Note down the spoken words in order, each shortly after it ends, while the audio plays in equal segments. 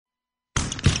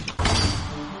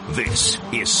This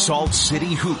is Salt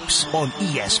City Hoops on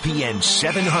ESPN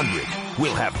 700.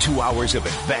 We'll have 2 hours of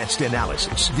advanced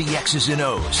analysis, the X's and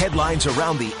O's, headlines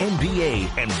around the NBA,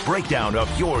 and breakdown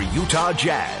of your Utah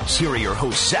Jazz. Here are your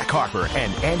hosts, Zach Harper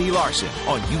and Andy Larson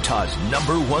on Utah's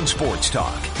 #1 sports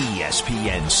talk,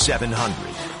 ESPN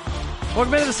 700.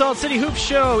 Welcome into the Salt City Hoops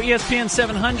Show, ESPN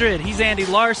 700. He's Andy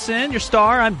Larson, your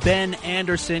star. I'm Ben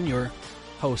Anderson, your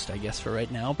host, I guess, for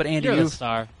right now. But Andy, you're the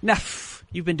star. Nah,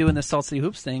 you've been doing this Salt City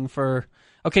Hoops thing for...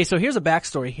 Okay, so here's a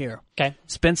backstory here. Okay.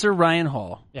 Spencer Ryan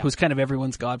Hall, who's kind of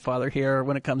everyone's godfather here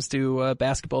when it comes to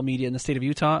basketball media in the state of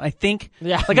Utah. I think,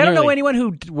 I don't know anyone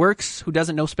who works who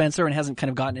doesn't know Spencer and hasn't kind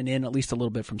of gotten it in at least a little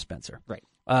bit from Spencer. Right.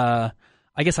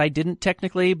 I guess I didn't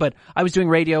technically, but I was doing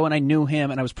radio and I knew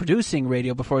him and I was producing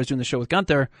radio before I was doing the show with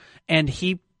Gunther, and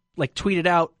he tweeted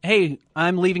out, "Hey,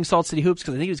 I'm leaving Salt City Hoops,"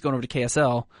 because I think he was going over to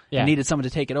KSL and needed someone to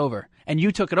take it over. And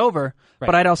you took it over,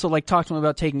 but I'd also talked to him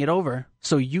about taking it over.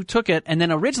 So you took it, and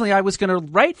then originally I was going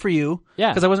to write for you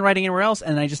because I wasn't writing anywhere else,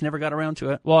 and I just never got around to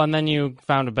it. Well, and then you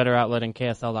found a better outlet in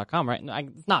KSL.com, right?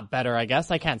 Not better, I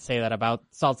guess. I can't say that about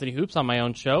Salt City Hoops on my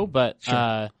own show, but...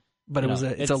 Sure. But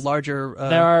it's a larger...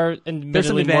 there are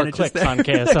admittedly more clicks there. on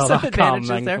KSL.com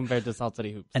than compared to Salt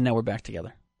City Hoops. And now we're back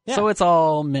together. Yeah. So it's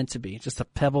all meant to be. Just a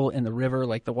pebble in the river,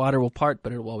 the water will part,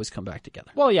 but it will always come back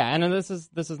together. Well, yeah, and this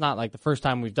is not the first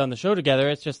time we've done the show together.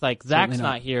 It's just Zach's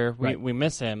not here. We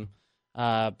miss him.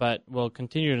 But we'll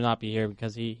continue to not be here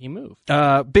because he moved.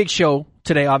 Big show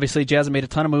today, obviously. Jazz have made a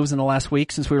ton of moves in the last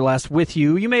week since we were last with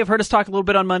you. You may have heard us talk a little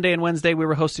bit on Monday and Wednesday. We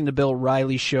were hosting the Bill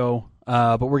Riley show.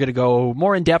 But we're going to go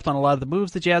more in depth on a lot of the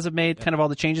moves the Jazz have made, kind of all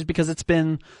the changes, because it's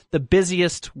been the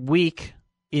busiest week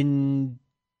in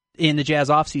the Jazz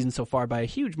offseason so far by a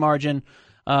huge margin.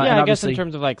 I guess in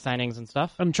terms of signings and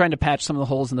stuff. I'm trying to patch some of the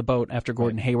holes in the boat after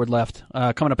Gordon Hayward left.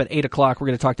 Coming up at 8 o'clock, we're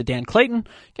going to talk to Dan Clayton,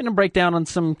 getting a breakdown on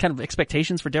some kind of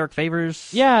expectations for Derek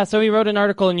Favors. Yeah, so he wrote an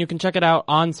article, and you can check it out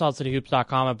on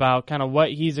saltcityhoops.com about kind of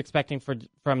what he's expecting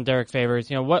from Derek Favors.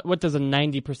 What does a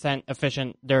 90%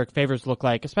 efficient Derek Favors look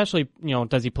like? Especially,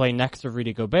 does he play next to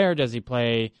Rudy Gobert? Does he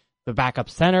play the backup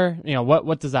center?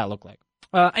 What does that look like?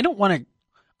 I don't want to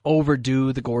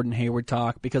overdo the Gordon Hayward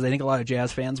talk because I think a lot of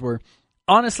Jazz fans were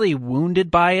honestly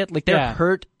wounded by it. They're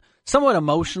hurt somewhat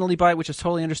emotionally by it, which is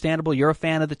totally understandable. You're a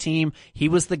fan of the team. He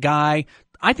was the guy.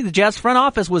 I think the Jazz front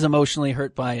office was emotionally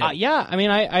hurt by it.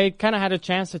 I kind of had a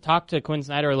chance to talk to Quinn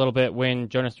Snyder a little bit when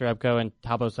Jonas Jerebko and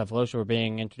Thabo Sefolosha were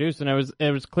being introduced, and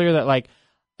it was clear that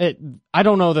I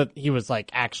don't know that he was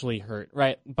actually hurt,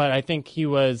 right? But I think he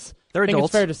was. They're adults.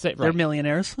 It's fair to say, they're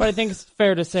millionaires. But I think it's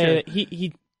fair to say that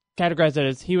he categorized it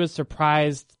as he was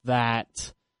surprised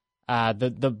that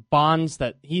the bonds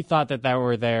that he thought that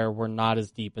were there were not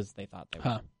as deep as they thought they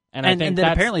were. And then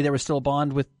apparently there was still a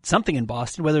bond with something in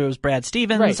Boston, whether it was Brad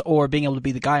Stevens or being able to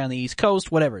be the guy on the East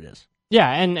Coast, whatever it is. Yeah,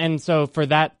 and so for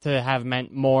that to have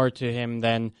meant more to him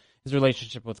than his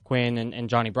relationship with Quinn and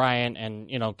Johnny Bryant and,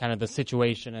 kind of the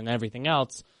situation and everything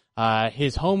else,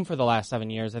 his home for the last 7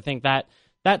 years, I think that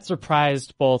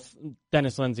surprised both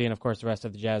Dennis Lindsey and, of course, the rest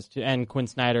of the Jazz, and Quinn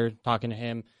Snyder talking to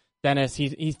him. Dennis,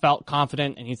 he felt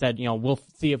confident, and he said, we'll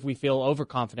see if we feel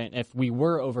overconfident, if we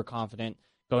were overconfident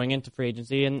going into free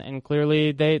agency, and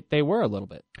clearly they were a little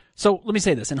bit. So let me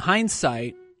say this. In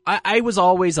hindsight, I was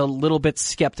always a little bit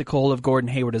skeptical of Gordon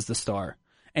Hayward as the star.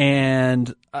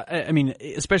 And, I mean,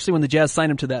 especially when the Jazz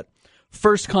signed him to that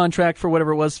first contract for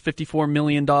whatever it was, $54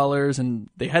 million, and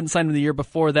they hadn't signed him the year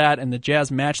before that, and the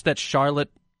Jazz matched that Charlotte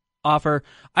offer.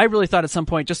 I really thought at some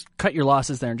point, just cut your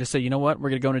losses there and just say, you know what, we're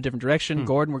going to go in a different direction.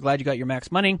 Gordon, we're glad you got your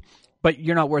max money, but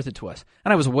you're not worth it to us.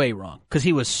 And I was way wrong, because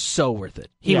he was so worth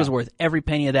it. He was worth every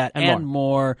penny of that and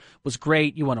more. Was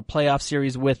great. You won a playoff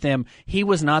series with him. He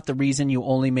was not the reason you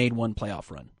only made one playoff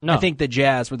run. No. I think the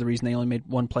Jazz were the reason they only made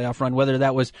one playoff run, whether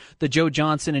that was the Joe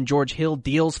Johnson and George Hill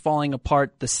deals falling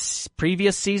apart the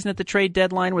previous season at the trade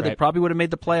deadline, where they probably would have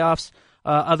made the playoffs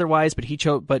otherwise,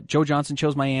 but Joe Johnson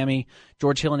chose Miami.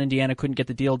 George Hill and Indiana couldn't get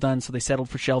the deal done, so they settled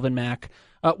for Shelvin Mack.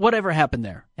 Whatever happened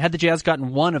there. Had the Jazz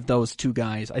gotten one of those two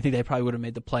guys, I think they probably would have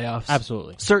made the playoffs.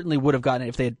 Absolutely. Certainly would have gotten it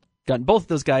if they had gotten both of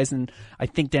those guys, and I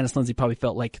think Dennis Lindsey probably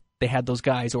felt like they had those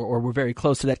guys or were very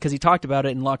close to that, because he talked about it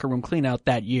in locker room cleanout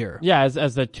that year. Yeah,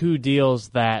 as the two deals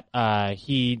that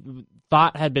he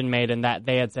thought had been made and that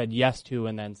they had said yes to,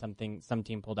 and then some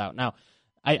team pulled out. Now,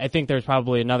 I think there's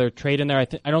probably another trade in there.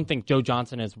 I don't think Joe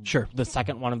Johnson is the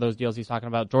second one of those deals he's talking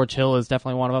about. George Hill is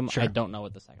definitely one of them. Sure. I don't know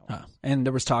what the second one is. And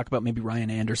there was talk about maybe Ryan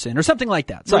Anderson or something like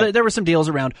that. So there were some deals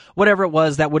around. Whatever it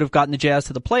was, that would have gotten the Jazz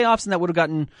to the playoffs, and that would have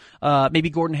gotten maybe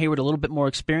Gordon Hayward a little bit more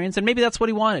experience, and maybe that's what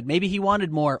he wanted. Maybe he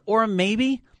wanted more, or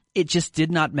maybe it just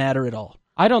did not matter at all.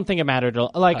 I don't think it mattered.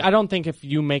 I don't think if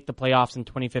you make the playoffs in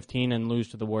 2015 and lose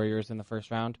to the Warriors in the first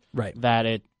round, that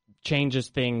it changes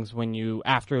things when you,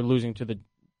 after losing to the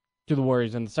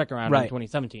Warriors in the second round in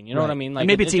 2017. You know what I mean? Like,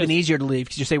 maybe it's even easier to leave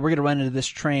because you say, we're going to run into this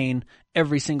train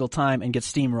every single time and get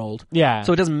steamrolled. Yeah.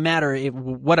 So it doesn't matter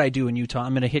what I do in Utah.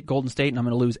 I'm going to hit Golden State and I'm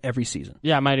going to lose every season.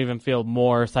 Yeah, I might even feel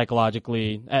more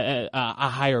psychologically a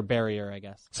higher barrier, I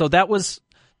guess. So that was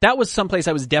someplace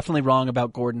I was definitely wrong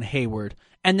about Gordon Hayward.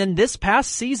 And then this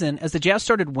past season, as the Jazz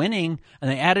started winning and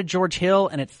they added George Hill,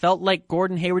 and it felt like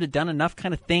Gordon Hayward had done enough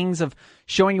kind of things of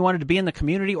showing he wanted to be in the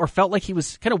community, or felt like he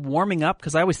was kind of warming up,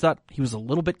 because I always thought he was a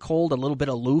little bit cold, a little bit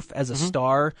aloof as a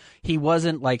star. He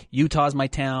wasn't like, Utah's my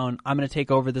town, I'm going to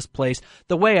take over this place.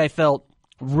 The way I felt,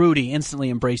 Rudy instantly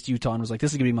embraced Utah and was like,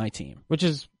 this is going to be my team. Which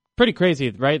is pretty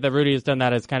crazy, right? That Rudy has done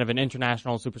that as kind of an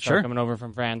international superstar coming over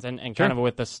from France, and kind of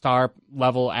with the star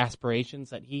level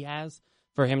aspirations that he has,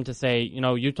 for him to say,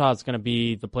 Utah's going to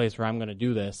be the place where I'm going to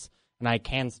do this, and I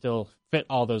can still fit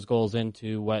all those goals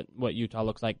into what Utah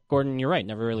looks like. Gordon, you're right,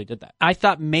 never really did that. I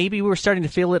thought maybe we were starting to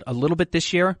feel it a little bit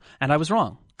this year, and I was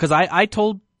wrong. Because I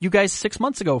told you guys 6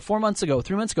 months ago, 4 months ago,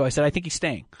 3 months ago, I said, I think he's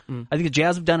staying. I think the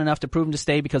Jazz have done enough to prove him to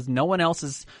stay, because no one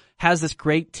else has this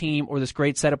great team or this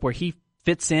great setup where he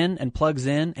fits in and plugs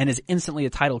in and is instantly a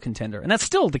title contender. And that's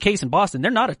still the case in Boston.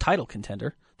 They're not a title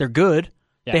contender. They're good.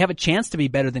 Yeah. They have a chance to be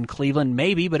better than Cleveland,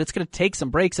 maybe, but it's going to take some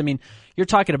breaks. I mean, you're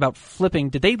talking about flipping.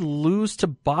 Did they lose to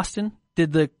Boston?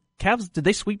 Did the Cavs, did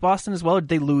they sweep Boston as well, or did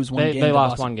they lose one game? They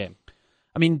lost Boston? One game.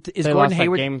 I mean, is they Gordon lost,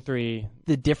 Hayward game 3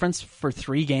 the difference for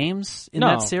 3 games in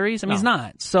that series? I mean, he's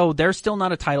not. So they're still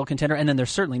not a title contender, and then they're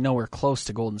certainly nowhere close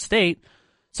to Golden State.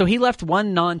 So he left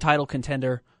one non-title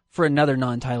contender for another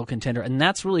non-title contender, and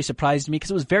that's really surprised me, because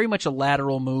it was very much a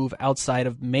lateral move outside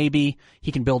of maybe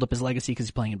he can build up his legacy because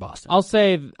he's playing in Boston. I'll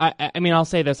say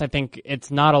this. I think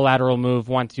it's not a lateral move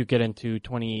once you get into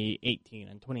 2018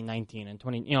 and 2019 and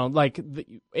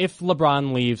if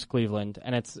LeBron leaves Cleveland,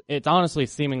 and it's honestly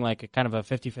seeming like a kind of a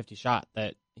 50-50 shot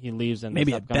that he leaves in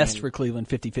maybe at best for Cleveland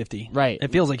 50-50. Right.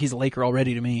 It feels like he's a Laker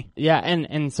already to me. Yeah,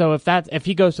 and so if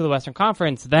he goes to the Western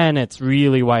Conference, then it's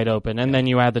really wide open, and then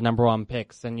you add the number 1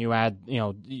 picks, and you add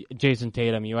Jason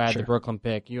Tatum, you add the Brooklyn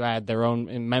pick, you add their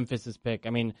own Memphis's pick. I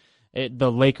mean,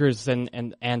 the Lakers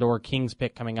and or Kings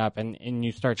pick coming up, and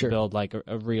you start to build like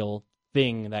a real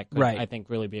thing that could, I think,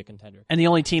 really be a contender. And the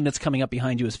only team that's coming up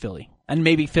behind you is Philly. And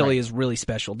maybe Philly is really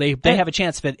special. They have a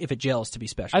chance if it gels to be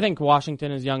special. I think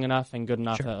Washington is young enough and good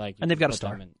enough that and they've got a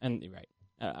star.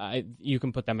 You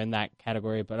can put them in that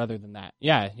category, but other than that,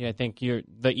 I think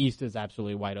the East is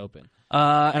absolutely wide open.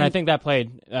 And I think that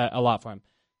played a lot for him.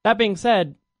 That being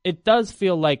said, it does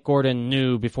feel like Gordon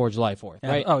knew before July 4th,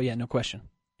 right? Oh yeah, no question.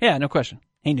 Yeah, no question.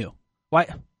 He knew. Why?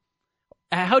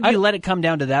 How do you let it come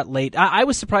down to that late? I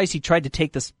was surprised he tried to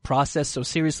take this process so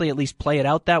seriously, at least play it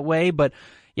out that way. But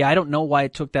yeah, I don't know why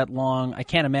it took that long. I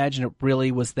can't imagine it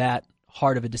really was that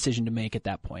hard of a decision to make at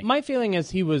that point. My feeling is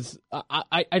he was,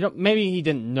 maybe he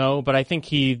didn't know, but I think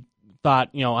he thought,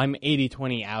 I'm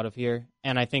 80-20 out of here.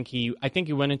 And I think he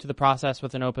went into the process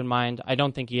with an open mind. I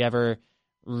don't think he ever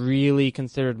really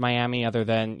considered Miami other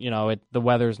than, the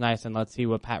weather's nice and let's see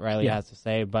what Pat Riley has to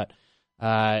say. But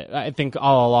I think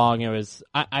all along it was,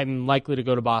 I'm likely to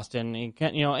go to Boston,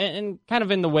 and kind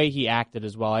of in the way he acted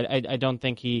as well. I don't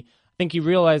think he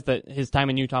realized that his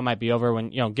time in Utah might be over when,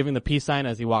 giving the peace sign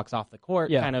as he walks off the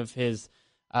court, kind of his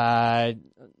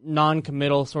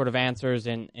non-committal sort of answers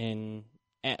in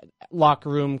locker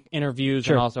room interviews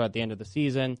and also at the end of the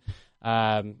season,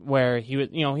 where he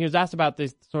was asked about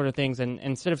these sort of things, and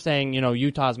instead of saying,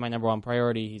 Utah's my number 1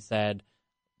 priority, he said,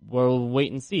 we'll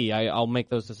wait and see. I'll make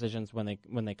those decisions when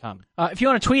they come. If you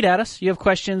want to tweet at us, you have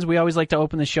questions, we always like to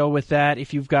open the show with that.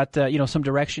 If you've got some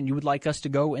direction you would like us to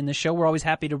go in the show, we're always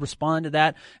happy to respond to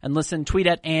that. And listen, tweet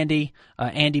at Andy,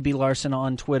 Andy B. Larson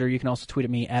on Twitter. You can also tweet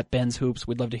at me at Ben's Hoops.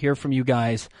 We'd love to hear from you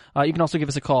guys. You can also give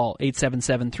us a call,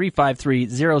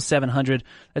 877-353-0700.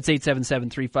 That's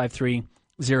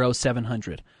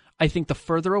 877-353-0700. I think the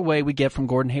further away we get from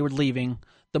Gordon Hayward leaving,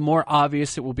 the more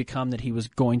obvious it will become that he was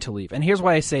going to leave. And here's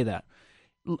why I say that.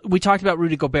 We talked about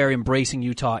Rudy Gobert embracing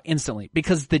Utah instantly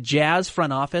because the Jazz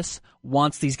front office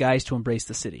wants these guys to embrace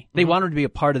the city. They want them to be a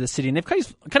part of the city, and they've kind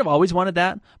of always wanted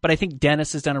that, but I think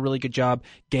Dennis has done a really good job.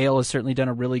 Gail has certainly done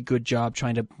a really good job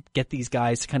trying to get these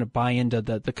guys to kind of buy into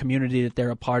the community that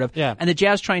they're a part of. Yeah. And the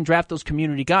Jazz try and draft those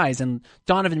community guys, and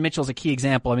Donovan Mitchell's a key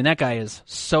example. I mean, that guy is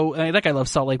that guy loves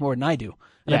Salt Lake more than I do.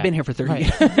 And I've been here for 30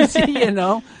 years,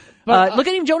 But, look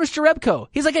at him, Jonas Jerebko.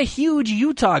 He's like a huge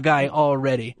Utah guy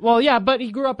already. Well, yeah, but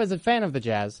he grew up as a fan of the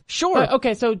Jazz. Sure. But,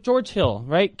 okay, so George Hill,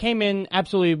 right, came in,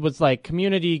 absolutely was like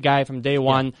community guy from day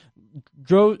one,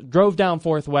 drove down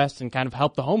Fourth West and kind of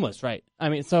helped the homeless, right? I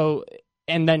mean,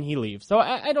 and then he leaves. So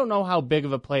I don't know how big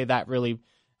of a play that really,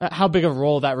 how big of a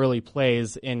role that really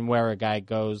plays in where a guy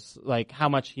goes, like how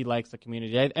much he likes the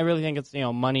community. I really think it's,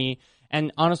 money.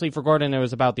 And honestly, for Gordon, it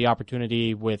was about the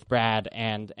opportunity with Brad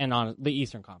and on the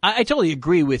Eastern Conference. I totally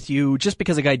agree with you. Just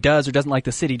because a guy does or doesn't like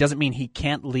the city doesn't mean he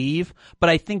can't leave. But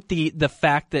I think the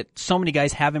fact that so many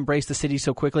guys have embraced the city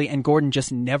so quickly and Gordon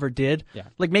just never did. Yeah.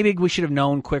 Like maybe we should have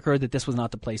known quicker that this was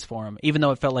not the place for him. Even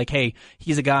though it felt like, hey,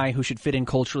 he's a guy who should fit in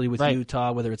culturally with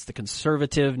Utah, whether it's the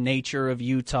conservative nature of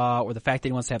Utah or the fact that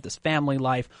he wants to have this family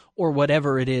life or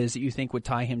whatever it is that you think would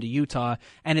tie him to Utah.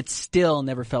 And it still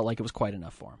never felt like it was quite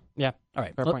enough for him. Yeah. All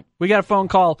right. Fair point. We got a phone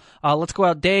call. Let's go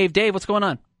out. Dave, what's going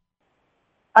on?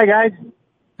 Hi, guys.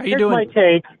 How you doing? Here's my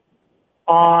take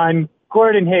on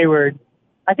Gordon Hayward.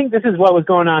 I think this is what was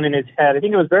going on in his head. I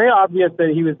think it was very obvious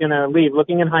that he was going to leave.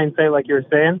 Looking in hindsight, like you were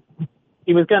saying,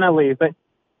 he was going to leave. But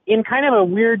in kind of a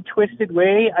weird, twisted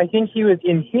way, I think he was,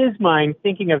 in his mind,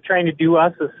 thinking of trying to do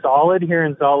us a solid here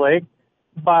in Salt Lake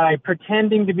by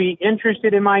pretending to be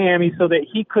interested in Miami so that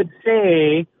he could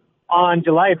say on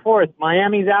July 4th,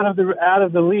 Miami's out of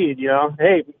the lead,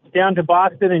 hey, it's down to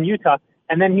Boston and Utah.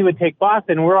 And then he would take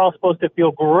Boston. We're all supposed to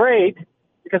feel great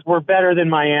because we're better than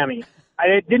Miami.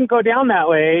 It didn't go down that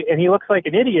way, and he looks like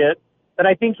an idiot, but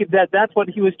I think that's what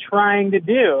he was trying to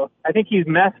do. I think he's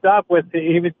messed up with,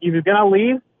 he was going to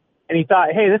leave, and he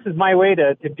thought, hey, this is my way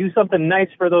to do something nice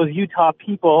for those Utah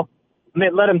people,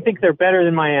 let them think they're better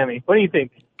than Miami. What do you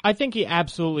think? I think he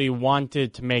absolutely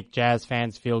wanted to make Jazz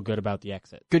fans feel good about the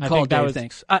exit. Good call, Dave.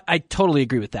 Thanks. I totally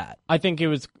agree with that. I think it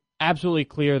was absolutely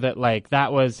clear that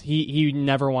that was he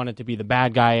never wanted to be the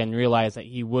bad guy and realized that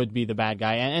he would be the bad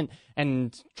guy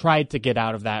and tried to get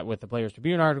out of that with the Players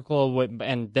Tribune article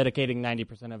and dedicating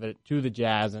 90% of it to the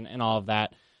Jazz and all of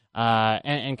that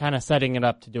and kind of setting it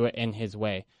up to do it in his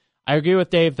way. I agree with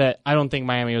Dave that I don't think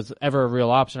Miami was ever a real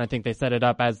option. I think they set it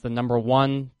up as the number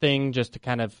one thing just to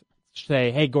kind of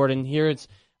say, hey, Gordon, here's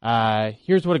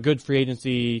what a good free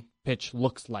agency pitch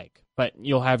looks like. But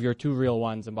you'll have your two real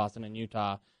ones in Boston and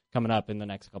Utah coming up in the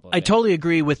next couple of days. I totally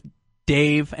agree with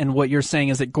Dave, and what you're saying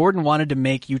is that Gordon wanted to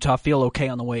make Utah feel okay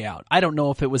on the way out. I don't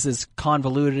know if it was as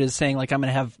convoluted as saying, like, I'm going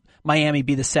to have Miami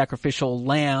be the sacrificial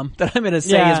lamb that I'm going to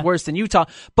say is worse than Utah.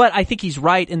 But I think he's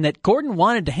right in that Gordon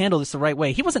wanted to handle this the right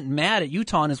way. He wasn't mad at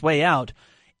Utah on his way out.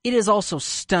 It is also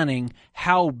stunning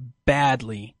how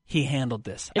badly he handled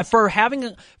this. For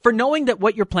knowing that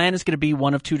what your plan is going to be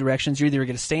one of two directions. You're either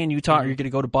going to stay in Utah or you're going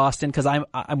to go to Boston. Because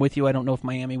I'm with you. I don't know if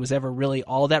Miami was ever really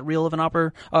all that real of an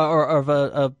or of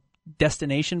a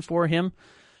destination for him.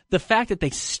 The fact that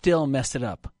they still messed it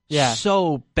up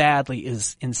so badly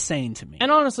is insane to me.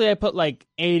 And honestly, I put like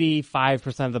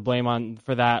 85% of the blame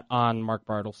for that on Mark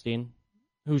Bartelstein,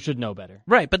 who should know better.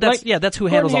 Right, but that's who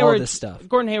handles all of this stuff.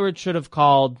 Gordon Hayward should have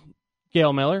called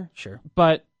Gail Miller. Sure.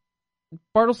 But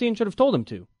Bartelstein should have told him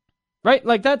to. Right?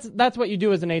 Like that's what you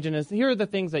do as an agent is here are the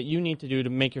things that you need to do to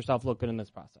make yourself look good in this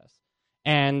process.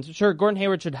 And sure, Gordon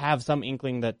Hayward should have some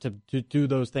inkling that to do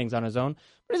those things on his own.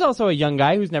 But he's also a young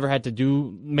guy who's never had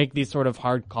to make these sort of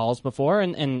hard calls before.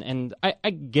 And I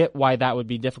get why that would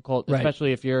be difficult,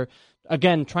 especially if you're,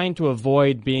 again, trying to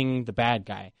avoid being the bad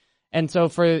guy. And so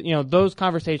for, those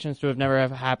conversations to have never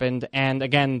happened, and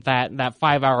again, that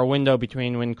 5-hour window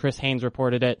between when Chris Haynes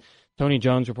reported it, Tony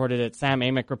Jones reported it, Sam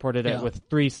Amick reported it with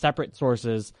 3 separate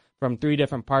sources from 3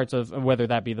 different parts of whether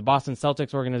that be the Boston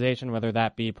Celtics organization, whether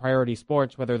that be Priority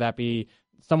Sports, whether that be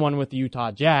someone with the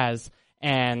Utah Jazz,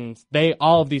 and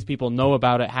all of these people know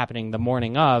about it happening the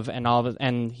morning of,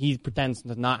 and he pretends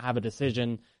to not have a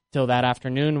decision till that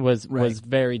afternoon was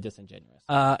very disingenuous.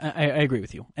 I agree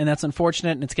with you, and that's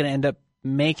unfortunate, and it's going to end up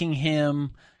making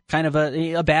him kind of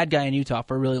a bad guy in Utah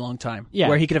for a really long time,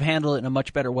 where he could have handled it in a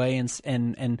much better way,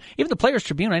 and even the Players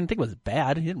Tribune, I didn't think it was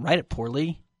bad. He didn't write it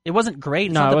poorly. It wasn't great.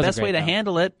 It's not the best way to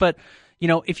handle it, but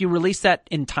if you release that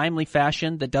in timely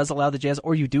fashion that does allow the Jazz,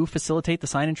 or you do facilitate the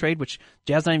sign and trade, which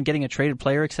Jazz not even getting a traded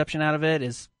player exception out of it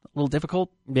is a little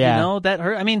difficult. Yeah. That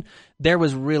hurt. I mean, there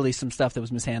was really some stuff that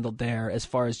was mishandled there as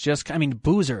far as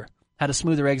Boozer had a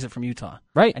smoother exit from Utah.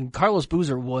 Right. And Carlos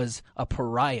Boozer was a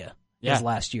pariah his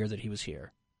last year that he was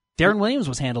here. Darren Williams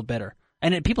was handled better.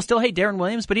 And people still hate Darren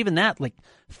Williams, but even that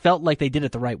felt like they did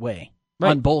it the right way. Right.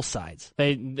 On both sides.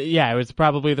 It was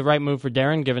probably the right move for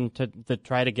Darren, given to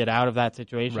try to get out of that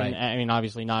situation. Right. I mean,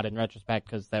 obviously not in retrospect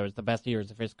because that was the best years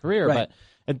of his career, but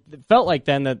it felt like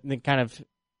then that it kind of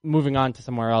moving on to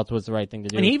somewhere else was the right thing to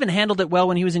do. And he even handled it well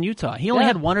when he was in Utah. He only Yeah.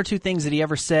 had one or two things that he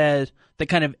ever said that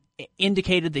kind of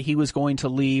indicated that he was going to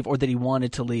leave or that he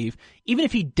wanted to leave. Even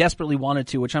if he desperately wanted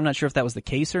to, which I'm not sure if that was the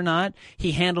case or not,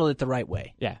 he handled it the right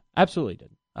way. Yeah, absolutely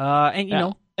did. And you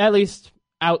know, at least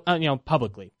out,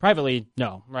 publicly. Privately,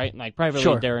 no, right? Like privately,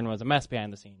 Sure. Darren was a mess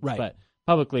behind the scenes, Right. But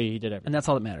publicly, he did everything. and that's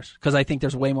all that matters. Because I think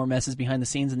there's way more messes behind the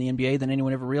scenes in the NBA than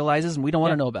anyone ever realizes, and we don't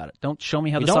want to know about it. Don't show me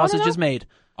how You the don't wanna sausage know? is made.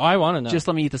 Oh, I want to know. Just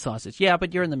let me eat the sausage. Yeah,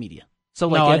 but you're in the media. So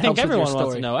like, no, it I think helps with your everyone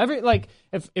wants to story.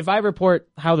 know. If I report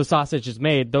how the sausage is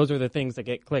made, those are the things that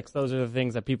get clicks. Those are the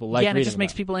things that people like. Yeah, and it reading just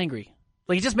makes about. people angry.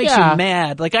 Like, it just makes Yeah. you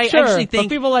mad. Like, I Sure, actually but think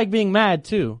people like being mad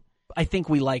too. I think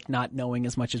we like not knowing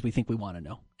as much as we think we want to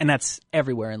know. And that's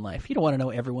everywhere in life. You don't want to know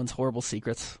everyone's horrible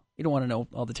secrets. You don't want to know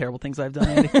all the terrible things I've done,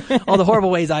 Andy. All the horrible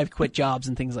ways I've quit jobs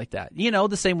and things like that. You know,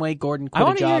 the same way Gordon quit I a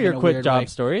want to job hear in your a quick weird job way.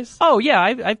 stories. Oh, yeah,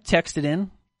 I've texted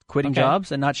in quitting Okay.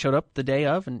 jobs and not showed up the day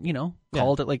of and, Yeah.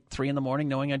 called at like 3 a.m.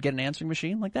 knowing I'd get an answering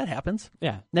machine. Like, that happens.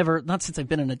 Yeah. Never, not since I've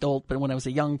been an adult, but when I was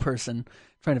a young person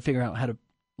trying to figure out how to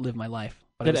live my life.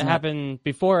 But I Did was it not- happen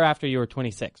before or after you were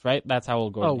 26, right? That's how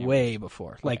old Gordon Oh, Hayward way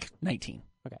before. Like 19.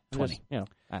 Okay. 20.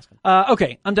 Just, asking.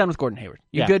 Okay, I'm done with Gordon Hayward.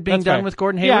 You Yeah, good being that's done fair. with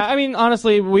Gordon Hayward? Yeah, I mean,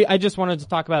 honestly, I just wanted to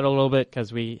talk about it a little bit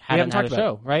because we hadn't had a talked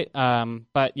show, right?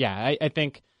 But yeah, I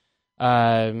think,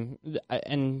 and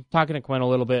talking to Quinn a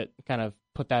little bit kind of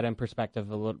put that in perspective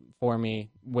a little for me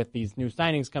with these new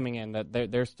signings coming in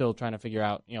that they're still trying to figure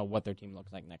out, what their team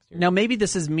looks like next year. Now, maybe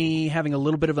this is me having a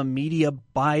little bit of a media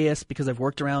bias because I've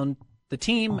worked around the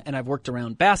team and I've worked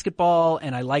around basketball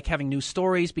and I like having new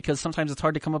stories because sometimes it's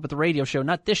hard to come up with a radio show,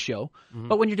 not this show,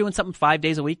 but when you're doing something 5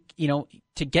 days a week,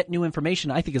 to get new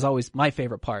information, I think is always my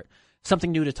favorite part.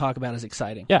 Something new to talk about is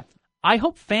exciting. Yeah. I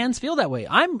hope fans feel that way.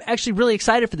 I'm actually really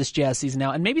excited for this Jazz season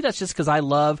now, and maybe that's just because I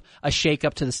love a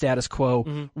shake-up to the status quo,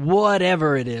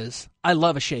 whatever it is. I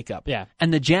love a shake-up. Yeah.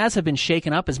 And the Jazz have been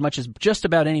shaken up as much as just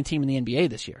about any team in the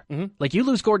NBA this year. Like, you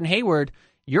lose Gordon Hayward,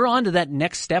 you're on to that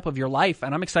next step of your life,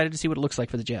 and I'm excited to see what it looks like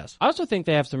for the Jazz. I also think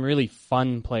they have some really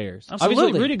fun players. Absolutely.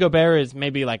 Obviously, Rudy Gobert is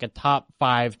maybe like a top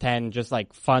 5, 10, just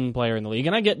like fun player in the league.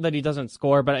 And I get that he doesn't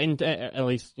score, but at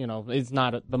least, he's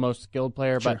not the most skilled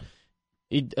player, Sure. but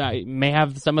he may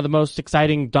have some of the most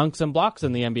exciting dunks and blocks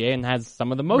in the NBA and has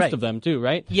some of the most Right. of them too,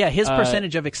 right? Yeah, his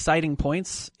percentage of exciting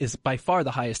points is by far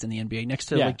the highest in the NBA, next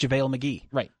to like JaVale McGee.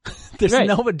 Right. There's Right.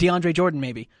 no DeAndre Jordan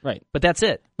maybe, Right. but that's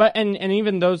it. But and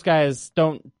even those guys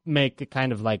don't make a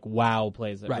kind of like wow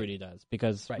plays that Right. Rudy does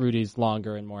because Right. Rudy's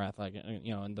longer and more athletic,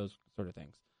 and those sort of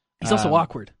things. He's also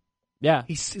awkward. Yeah.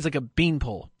 He's like a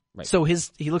beanpole. Right. So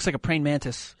he looks like a praying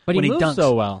mantis But when he he moves dunks.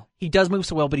 so well. He does move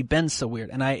so well, but he bends so weird,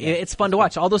 and it's fun to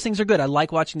watch. All those things are good. I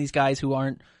like watching these guys who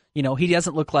aren't, he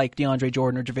doesn't look like DeAndre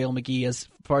Jordan or JaVale McGee as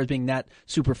far as being that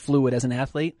super fluid as an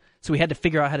athlete. So we had to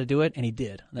figure out how to do it, and he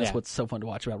did. And that's Yeah. what's so fun to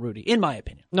watch about Rudy, in my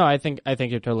opinion. No, I think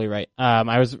you're totally right.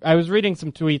 I was reading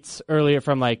some tweets earlier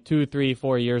from like 2, 3,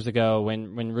 4 years ago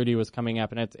when Rudy was coming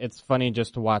up, and it's funny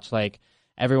just to watch like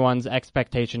everyone's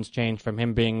expectations change from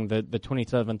him being the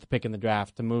 27th pick in the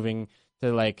draft to moving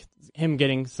to like him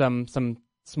getting some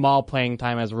small playing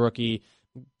time as a rookie,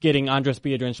 getting Andres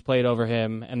Biedrins played over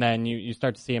him, and then you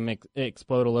start to see him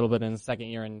explode a little bit in the second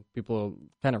year, and people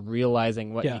kind of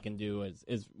realizing what he can do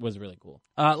was really cool.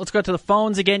 Let's go to the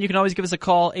phones again. You can always give us a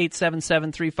call,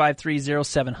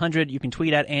 877-353-0700. You can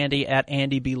tweet at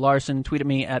Andy B. Larson. Tweet at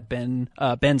me at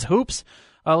Ben's Hoops.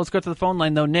 Let's go to the phone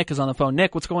line, though. Nick is on the phone.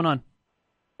 Nick, what's going on?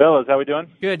 Fellas, how we doing?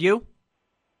 Good, you?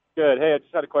 Good. Hey, I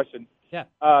just had a question. Yeah.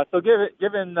 So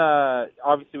given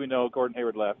obviously we know Gordon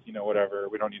Hayward left, whatever.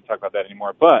 We don't need to talk about that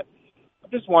anymore. But I'm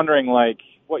just wondering,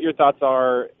 what your thoughts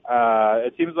are.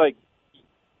 It seems like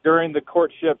during the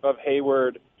courtship of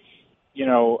Hayward,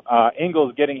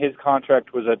 Ingles getting his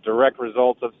contract was a direct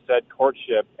result of said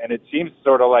courtship, and it seems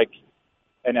sort of like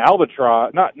an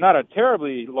albatross, not a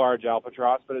terribly large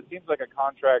albatross, but it seems like a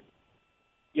contract.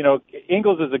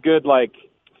 Ingles is a good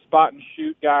spot and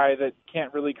shoot guy that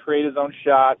can't really create his own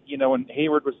shot, and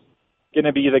Hayward was going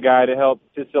to be the guy to help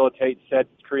facilitate said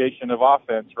creation of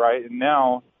offense, right? And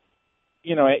now,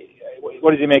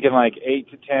 what is he making,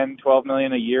 8 to 10, 12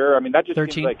 million a year? I mean, that just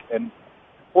 13. seems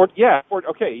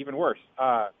okay, even worse.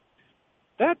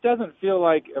 That doesn't feel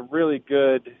like a really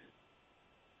good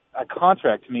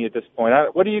contract to me at this point.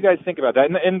 What do you guys think about that?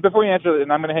 And before you answer,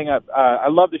 and I'm going to hang up, I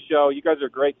love the show. You guys are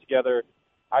great together.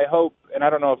 I hope, and I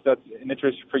don't know if that's an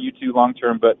interest for you two long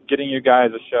term, but getting you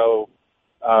guys a show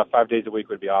 5 days a week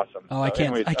would be awesome. Oh, so I can't.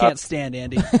 anyways, I can't stand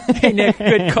Andy. Hey, Nick,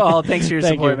 good call. Thanks for your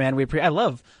Thank support, you. man. I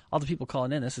love all the people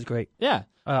calling in. This is great. Yeah.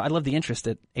 I love the interest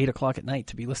at 8:00 at night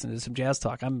to be listening to some jazz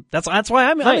talk. That's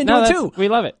why I'm Right, into it that's- too. We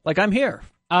love it. I'm here.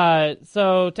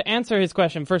 So to answer his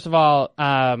question, first of all,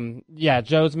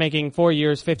 Joe's making 4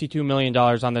 years, $52 million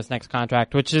on this next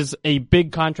contract, which is a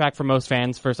big contract for most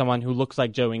fans for someone who looks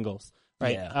like Joe Ingles,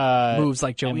 right? Yeah. Moves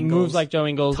like Joe Ingles. Moves like Joe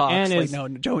Ingles, and is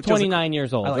Joe 29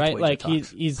 years old, right? Like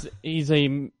he's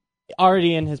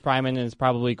already in his prime and is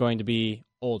probably going to be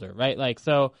older, right? Like,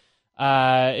 so,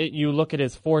 you look at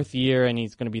his 4th year and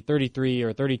he's going to be 33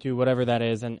 or 32, whatever that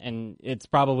is, and it's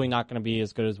probably not going to be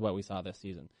as good as what we saw this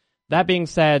season. That being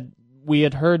said, we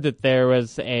had heard that there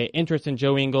was a interest in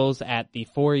Joe Ingles at the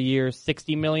 4-year,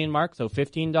 $60 million mark, so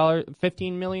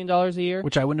 $15 million a year,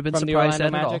 which I wouldn't have been from surprised the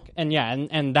Orlando at Magic. all.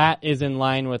 And that is in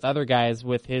line with other guys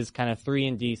with his kind of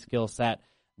 3-and-D skill set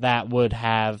that would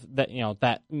have that,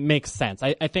 that makes sense.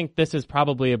 I think this is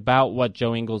probably about what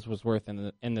Joe Ingles was worth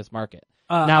in this market.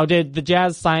 Now, did the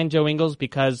Jazz sign Joe Ingles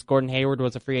because Gordon Hayward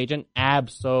was a free agent?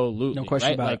 Absolutely, no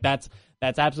question about it.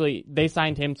 That's absolutely, they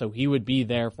signed him so he would be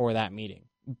there for that meeting.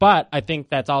 But I think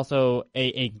that's also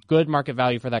a good market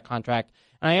value for that contract.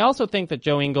 And I also think that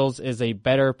Joe Ingles is a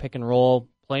better pick and roll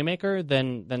playmaker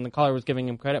than the caller was giving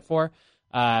him credit for.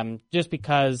 Just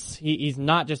because he's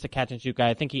not just a catch and shoot guy.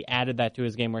 I think he added that to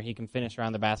his game where he can finish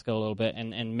around the basket a little bit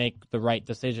and make the right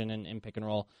decision in pick and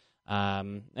roll.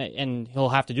 And he'll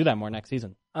have to do that more next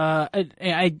season.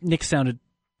 Nick sounded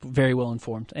very well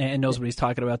informed and knows what he's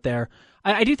talking about there.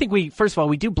 I do think we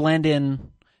do blend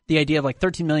in the idea of like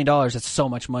 $13 million. That's so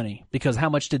much money because how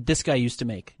much did this guy used to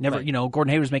make? Never, right.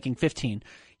 Gordon Hayward was making 15.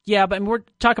 Yeah, but we're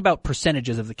talking about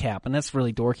percentages of the cap, and that's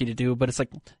really dorky to do. But it's like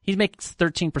he makes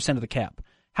 13% of the cap.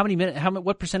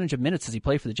 What percentage of minutes does he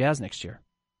play for the Jazz next year?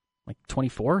 Like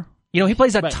 24? He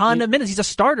plays a ton of minutes. He's a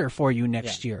starter for you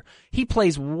next year. He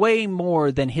plays way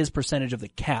more than his percentage of the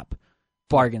cap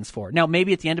bargains for. Now,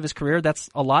 maybe at the end of his career, that's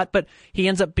a lot, but he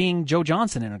ends up being Joe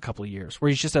Johnson in a couple of years, where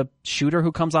he's just a shooter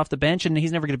who comes off the bench, and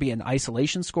he's never going to be an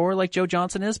isolation scorer like Joe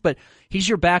Johnson is, but he's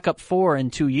your backup 4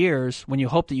 in 2 years when you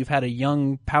hope that you've had a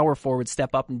young power forward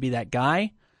step up and be that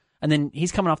guy. And then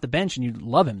he's coming off the bench, and you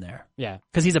love him there. Yeah.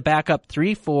 Because he's a backup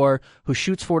 3-4 who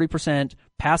shoots 40%,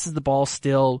 passes the ball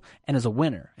still, and is a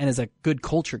winner, and is a good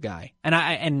culture guy.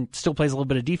 And still plays a little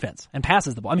bit of defense, and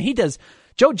passes the ball. I mean, he does.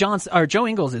 Joe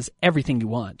Ingles is everything you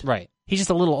want. Right. He's just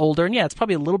a little older, and it's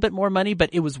probably a little bit more money,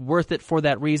 but it was worth it for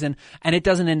that reason. And it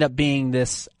doesn't end up being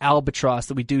this albatross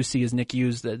that we do see, as Nick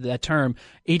used that term.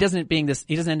 He doesn't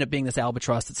end up being this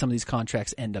albatross that some of these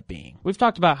contracts end up being. We've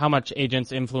talked about how much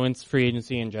agents influence free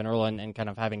agency in general, and kind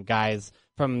of having guys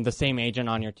from the same agent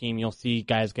on your team. You'll see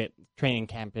guys get training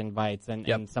camp invites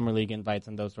and summer league invites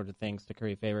and those sort of things to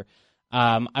curry favor.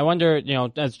 I wonder,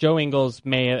 as Joe Ingles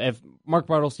if Mark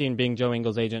Bartelstein being Joe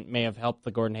Ingles' agent may have helped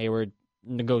the Gordon Hayward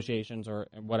negotiations or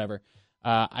whatever.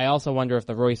 I also wonder if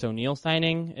the Royce O'Neal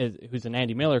signing, who's an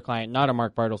Andy Miller client, not a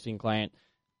Mark Bartelstein client,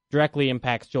 directly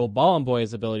impacts Joel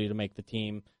Bolomboy's ability to make the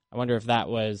team. I wonder if that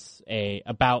was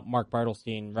about Mark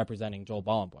Bartelstein representing Joel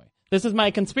Bolomboy. This is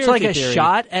my conspiracy theory. It's like a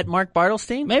shot at Mark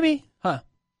Bartelstein? Maybe. Huh.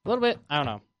 A little bit. I don't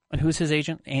know. And who's his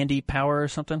agent? Andy Power or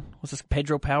something? What's this?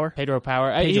 Pedro Power? Pedro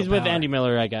Power. He's with Andy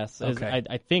Miller, I guess. Okay.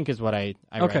 I think is what I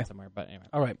read somewhere. But anyway.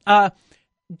 All right.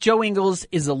 Joe Ingles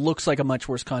looks like a much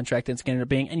worse contract than it's going to end up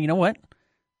being. And you know what?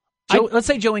 Let's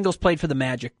say Joe Ingles played for the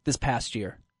Magic this past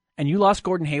year, and you lost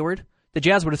Gordon Hayward. The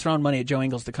Jazz would have thrown money at Joe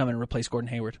Ingles to come in and replace Gordon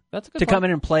Hayward. That's a good to point. come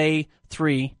in and play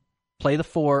 3, play the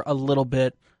 4 a little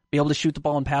bit, be able to shoot the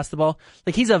ball and pass the ball.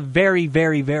 Like, he's a very,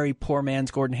 very, very poor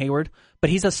man's Gordon Hayward, but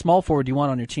he's a small forward you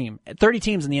want on your team. 30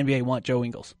 teams in the NBA want Joe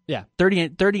Ingles. Yeah. 30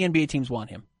 NBA teams want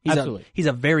him. Absolutely. He's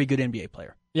a very good NBA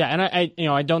player. Yeah, and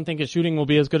I don't think his shooting will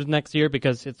be as good as next year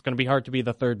because it's going to be hard to be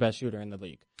the 3rd best shooter in the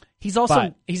league. He's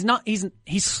also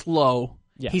he's slow.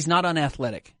 Yeah. He's not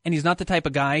unathletic, and he's not the type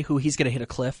of guy who he's going to hit a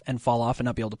cliff and fall off and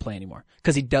not be able to play anymore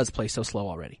because he does play so slow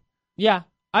already. Yeah,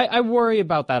 I worry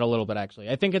about that a little bit, actually.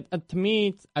 I think to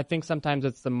me, I think sometimes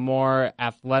it's the more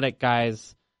athletic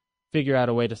guys figure out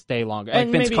a way to stay longer. Like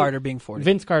Vince Carter being 40.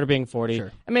 Vince Carter being 40.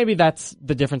 Sure. And maybe that's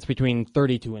the difference between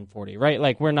 32 and 40, right?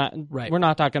 Like, we're not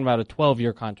talking about a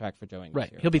 12-year contract for Joe Ingles. Right.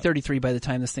 Here, He'll be 33 by the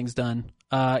time this thing's done.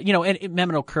 And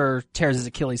Mehmet Okur tears his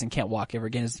Achilles and can't walk ever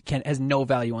again. Has no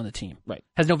value on the team. Right.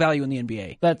 Has no value in the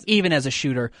NBA. Even as a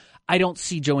shooter. I don't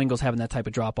see Joe Ingles having that type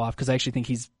of drop-off because I actually think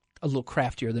he's a little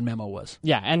craftier than Memo was.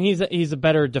 Yeah, and he's a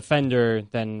better defender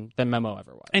than Memo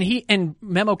ever was. And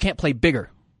Memo can't play bigger.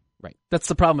 Right. That's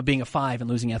the problem of being a 5 and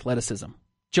losing athleticism.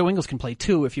 Joe Ingles can play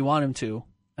 2 if you want him to,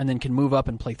 and then can move up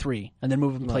and play 3, and then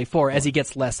move up and play 4 as he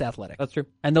gets less athletic. That's true.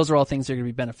 And those are all things that are going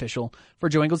to be beneficial for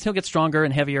Joe Ingles. He'll get stronger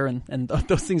and heavier, and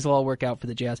those things will all work out for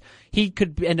the Jazz. He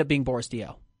could end up being Boris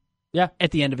Diaw. Yeah. At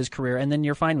the end of his career, and then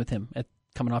you're fine with him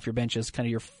coming off your bench as kind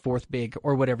of your fourth big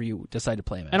or whatever you decide to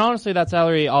play him as. And honestly, that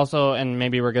salary also, and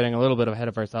maybe we're getting a little bit ahead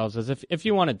of ourselves, is if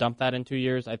you want to dump that in 2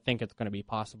 years, I think it's going to be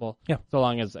possible. Yeah. So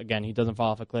long as, again, he doesn't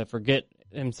fall off a cliff or get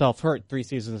himself hurt 3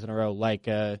 seasons in a row like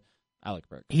Alec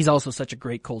Burks. He's also such a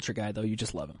great culture guy, though. You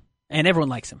just love him. And everyone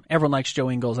likes him. Everyone likes Joe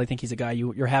Ingles. I think he's a guy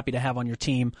you're happy to have on your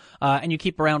team, and you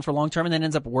keep around for long term, and then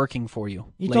ends up working for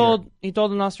you. He told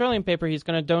an Australian paper he's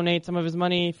going to donate some of his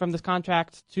money from this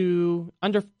contract to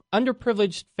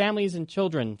underprivileged families and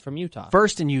children from Utah.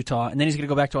 First in Utah, and then he's going to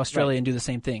go back to Australia and do the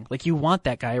same thing. Like, you want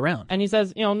that guy around. And he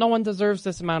says, no one deserves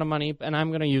this amount of money, and I'm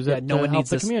going to use it to help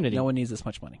the community. No one needs this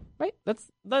much money. Right?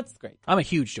 That's great. I'm a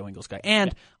huge Joe Ingles guy.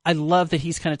 And I love that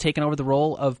he's kind of taken over the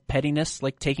role of pettiness,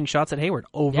 like taking shots at Hayward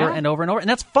over and over and over. And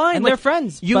that's fine. And like, they're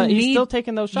friends, but he's still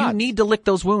taking those shots. You need to lick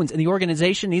those wounds, and the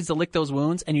organization needs to lick those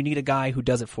wounds, and you need a guy who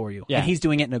does it for you. Yeah. And he's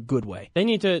doing it in a good way.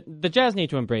 The Jazz need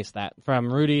to embrace that.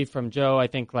 From Rudy, from Joe, I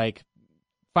think, like,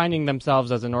 finding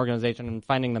themselves as an organization and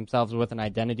finding themselves with an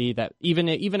identity that even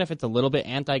if it's a little bit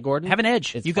anti-Gordon, have an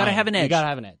edge. You got to have an edge. You got to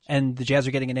have an edge. And the Jazz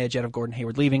are getting an edge out of Gordon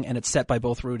Hayward leaving, and it's set by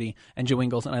both Rudy and Joe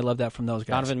Ingles, and I love that from those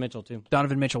guys. Donovan Mitchell too.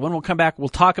 Donovan Mitchell. When we'll come back, we'll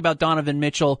talk about Donovan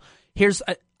Mitchell.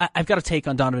 I've got a take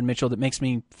on Donovan Mitchell that makes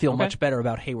me feel much better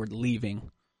about Hayward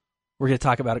leaving. We're going to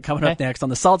talk about it coming up next on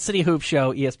the Salt City Hoop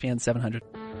Show, ESPN 700.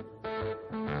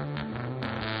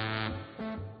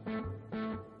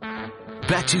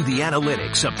 Back to the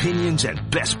analytics, opinions,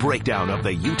 and best breakdown of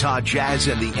the Utah Jazz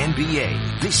and the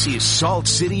NBA. This is Salt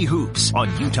City Hoops on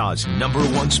Utah's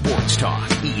 #1 sports talk,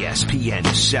 ESPN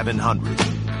 700.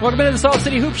 Welcome into the Salt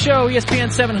City Hoop Show, ESPN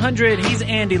 700. He's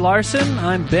Andy Larson.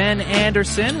 I'm Ben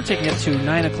Anderson. We're taking it to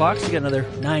 9 o'clock, so you got another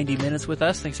 90 minutes with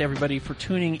us. Thanks, everybody, for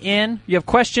tuning in. If you have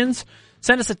questions,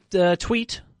 send us a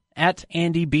tweet at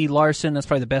Andy B. Larson. That's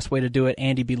probably the best way to do it,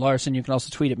 Andy B. Larson. You can also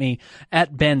tweet at me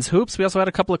at Ben's Hoops. We also had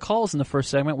a couple of calls in the first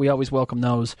segment. We always welcome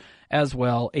those as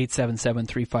well.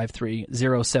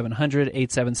 877-353-0700,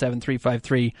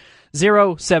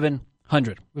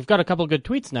 877-353-0700. We've got a couple good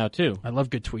tweets now, too. I love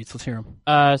good tweets. Let's hear them.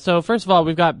 So first of all,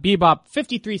 we've got Bebop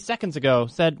 53 seconds ago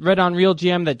read on Real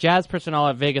GM that Jazz personnel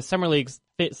at Vegas Summer Leagues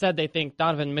said they think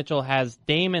Donovan Mitchell has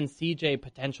Dame and CJ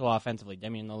potential offensively.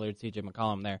 Damian Lillard, CJ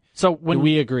McCollum there. So do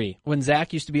we agree? When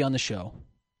Zach used to be on the show,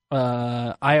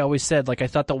 I always said, I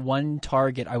thought the one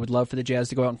target I would love for the Jazz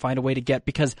to go out and find a way to get,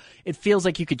 because it feels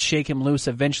like you could shake him loose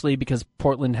eventually because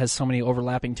Portland has so many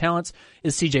overlapping talents,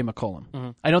 is CJ McCollum. Mm-hmm.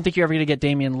 I don't think you're ever going to get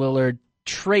Damian Lillard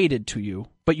traded to you,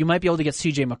 but you might be able to get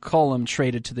CJ McCollum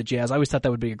traded to the Jazz. I always thought that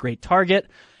would be a great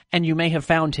target, and you may have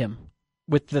found him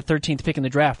with the 13th pick in the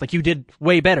draft. Like, you did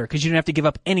way better because you didn't have to give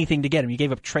up anything to get him. You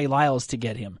gave up Trey Lyles to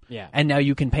get him. Yeah. And now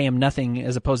you can pay him nothing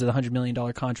as opposed to the $100 million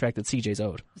contract that CJ's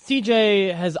owed.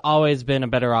 CJ has always been a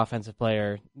better offensive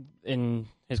player in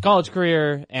his college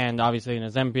career and obviously in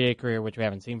his NBA career, which we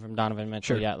haven't seen from Donovan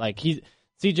Mitchell yet. Like,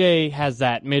 CJ has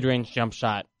that mid-range jump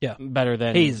shot better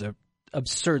than he's an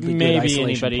absurdly good maybe isolation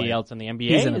anybody player. else in the NBA.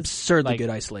 He's an absurdly good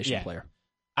isolation player.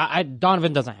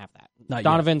 Donovan doesn't have that.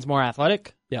 Donovan's more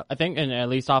athletic, I think, and at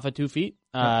least off of 2 feet.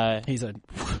 He's a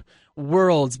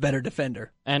world's better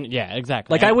defender. And yeah,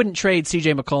 exactly. I wouldn't trade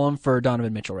CJ McCollum for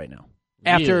Donovan Mitchell right now.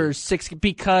 After 6,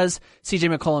 because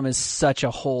CJ McCollum is such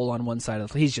a hole on one side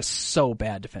of the he's just so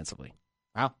bad defensively.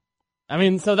 Wow. I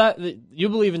mean, so that you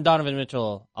believe in Donovan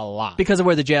Mitchell a lot. Because of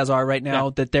where the Jazz are right now,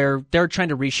 that they're trying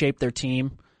to reshape their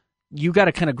team. You got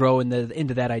to kind of grow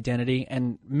into that identity.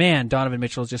 And man, Donovan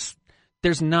Mitchell is just,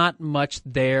 there's not much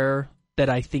there that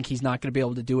I think he's not going to be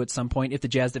able to do at some point if the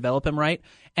Jazz develop him right.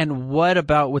 And what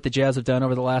about what the Jazz have done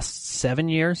over the last 7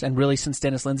 years, and really since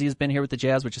Dennis Lindsey has been here with the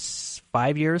Jazz, which is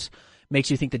 5 years, makes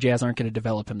you think the Jazz aren't going to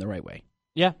develop him the right way.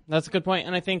 Yeah, that's a good point.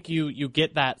 And I think you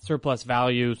get that surplus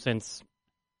value since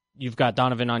you've got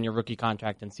Donovan on your rookie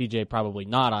contract and CJ probably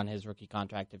not on his rookie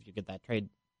contract if you get that trade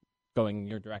going in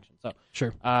your direction. So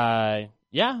sure. Okay,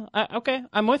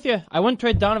 I'm with you. I wouldn't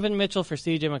trade Donovan Mitchell for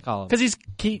CJ McCollum. Because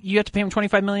you have to pay him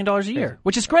 $25 million a year,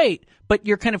 which is great, but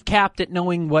you're kind of capped at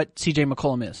knowing what CJ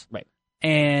McCollum is. Right.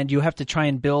 And you have to try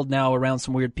and build now around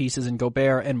some weird pieces in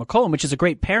Gobert and McCollum, which is a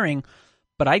great pairing,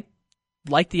 but I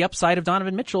like the upside of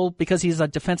Donovan Mitchell because he's a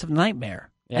defensive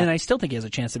nightmare. Yeah. And I still think he has a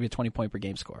chance to be a 20-point per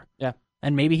game scorer. Yeah.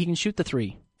 And maybe he can shoot the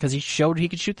three, because he showed he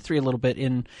could shoot the three a little bit.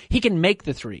 He can make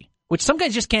the three, which some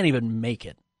guys just can't even make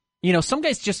it. You know, some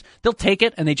guys they'll take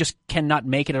it and they just cannot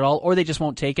make it at all, or they just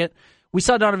won't take it. We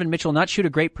saw Donovan Mitchell not shoot a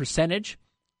great percentage,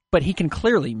 but he can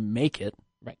clearly make it.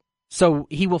 Right. So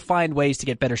he will find ways to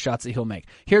get better shots that he'll make.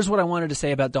 Here's what I wanted to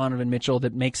say about Donovan Mitchell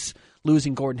that makes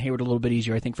losing Gordon Hayward a little bit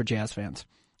easier, I think, for Jazz fans.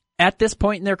 At this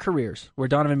point in their careers, where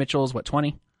Donovan Mitchell is,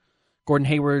 20? Gordon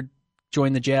Hayward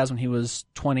joined the Jazz when he was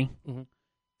 20. Mm-hmm.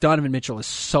 Donovan Mitchell is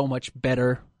so much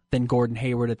better than Gordon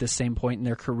Hayward at this same point in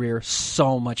their career,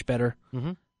 so much better,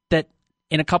 that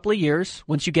in a couple of years,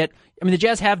 once you get, the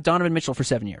Jazz have Donovan Mitchell for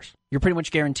 7 years. You're pretty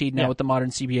much guaranteed now with the modern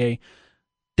CBA.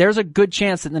 There's a good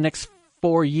chance that in the next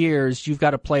 4 years, you've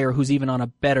got a player who's even on a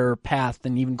better path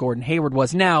than even Gordon Hayward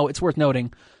was. Now, it's worth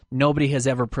noting, nobody has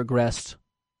ever progressed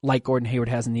like Gordon Hayward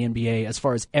has in the NBA as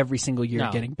far as every single year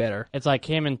getting better. It's like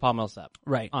him and Paul Millsap.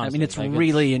 Right. Honestly. It's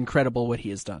really incredible what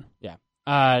he has done. Yeah.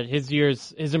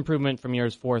 His improvement from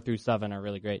years 4 through 7 are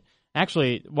really great.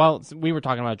 Actually, we were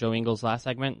talking about Joe Ingles last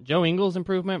segment. Joe Ingles'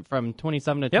 improvement from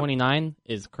 27 to 29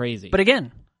 is crazy. But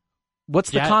again,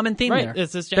 what's the common theme there?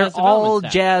 It's this They're Jazz all development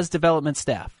staff. Jazz development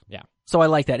staff. Yeah. So I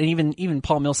like that. And even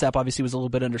Paul Millsap obviously was a little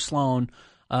bit under Sloan.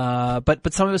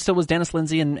 But some of it still was Dennis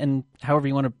Lindsey and however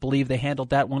you want to believe they handled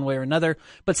that one way or another.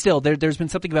 But still, there's been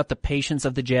something about the patience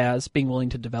of the Jazz being willing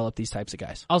to develop these types of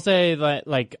guys. I'll say that,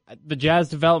 like, the Jazz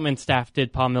development staff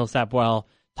did Paul Millsap well.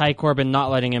 Ty Corbin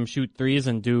not letting him shoot threes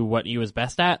and do what he was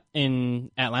best at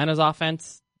in Atlanta's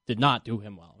offense did not do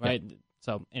him well, right? Yep.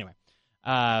 So, anyway.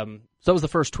 So that was the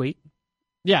first tweet.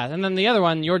 Yeah, and then the other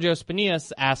one, Giorgio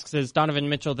Spanias asks, is Donovan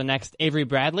Mitchell the next Avery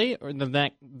Bradley or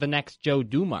the next Joe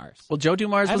Dumars? Well, Joe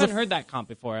Dumars I haven't heard that comp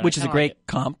before. Which is a great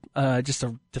comp. Just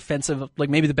a defensive, like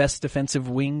maybe the best defensive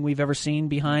wing we've ever seen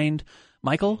behind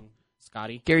Michael.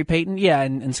 Scotty. Gary Payton, yeah,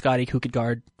 and Scotty, who could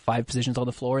guard 5 positions on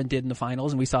the floor and did in the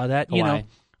finals, and we saw that.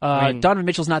 Donovan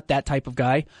Mitchell's not that type of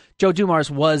guy. Joe Dumars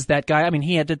was that guy.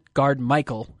 He had to guard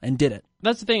Michael and did it.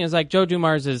 That's the thing, is like Joe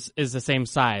Dumars is the same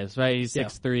size, right? He's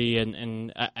 6'3",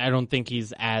 and I don't think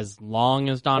he's as long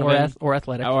as Donovan. Or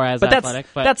athletic. Athletic.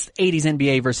 But that's 80s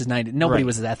NBA versus 90s. Nobody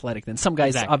was as athletic then. Some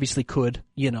guys obviously could.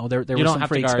 There were some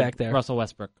freaks back there. Russell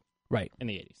Westbrook. Right. In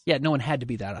the 80s. Yeah, no one had to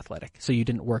be that athletic, so you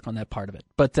didn't work on that part of it.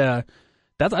 But I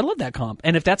love that comp.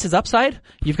 And if that's his upside,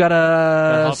 you've got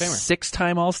a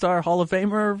 6-time All-Star Hall of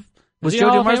Famer. Was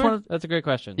Joe Dumars one? That's a great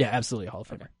question. Yeah, absolutely a Hall of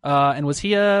Famer. And was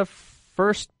he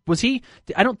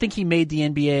I don't think he made the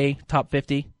NBA top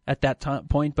 50 at that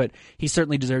point, but he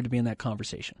certainly deserved to be in that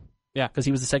conversation. Yeah, because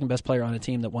he was the second best player on a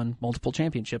team that won multiple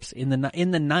championships in the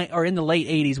late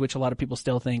 80s, which a lot of people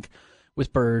still think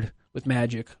with Bird, with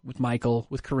Magic, with Michael,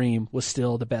 with Kareem was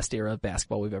still the best era of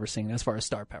basketball we've ever seen as far as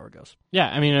star power goes.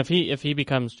 Yeah, if he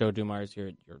becomes Joe Dumars,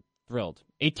 you're thrilled.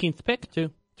 18th pick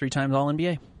too. 3 times All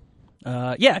NBA.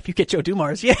 If you get Joe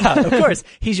Dumars, of course.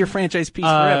 He's your franchise piece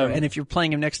forever. And if you're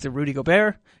playing him next to Rudy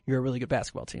Gobert, you're a really good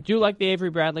basketball team. Do you like the Avery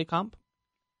Bradley comp?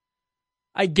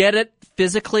 I get it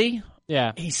physically.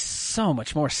 Yeah. He's so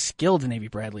much more skilled than Avery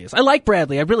Bradley is. I like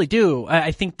Bradley. I really do.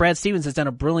 I think Brad Stevens has done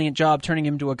a brilliant job turning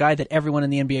him into a guy that everyone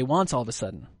in the NBA wants all of a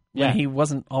sudden. When he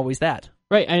wasn't always that.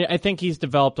 Right. I think he's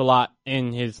developed a lot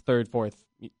in his 3rd, 4th,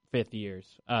 5th years.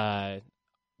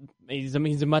 He's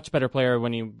a much better player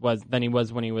than he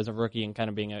was when he was a rookie and kind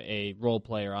of being a role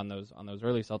player on those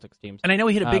early Celtics teams. And I know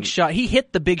he hit a big shot. He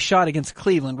hit the big shot against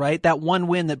Cleveland, right? That one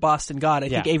win that Boston got. I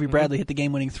think Avery Bradley hit the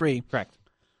game-winning 3. Correct.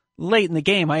 Late in the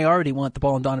game, I already want the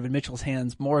ball in Donovan Mitchell's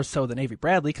hands more so than Avery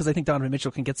Bradley because I think Donovan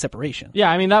Mitchell can get separation.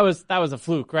 Yeah, that was a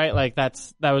fluke, right? Like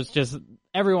that was just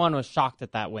everyone was shocked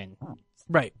at that win.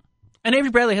 Right. And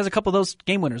Avery Bradley has a couple of those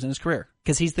game winners in his career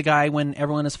because he's the guy when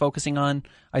everyone is focusing on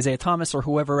Isaiah Thomas or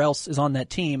whoever else is on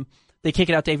that team, they kick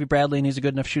it out to Avery Bradley and he's a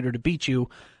good enough shooter to beat you.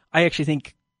 I actually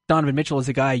think Donovan Mitchell is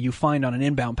the guy you find on an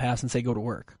inbound pass and say go to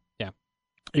work. Yeah.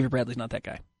 Avery Bradley's not that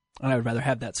guy. And I would rather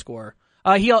have that score.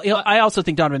 I also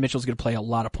think Donovan Mitchell's going to play a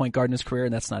lot of point guard in his career,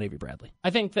 and that's not Avery Bradley. I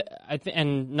think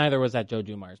and neither was that Joe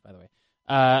Dumars, by the way.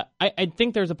 I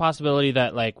think there's a possibility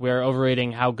that like we're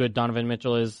overrating how good Donovan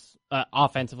Mitchell is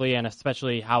offensively, and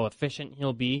especially how efficient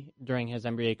he'll be during his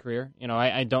NBA career.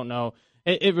 I don't know.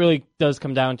 It really does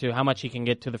come down to how much he can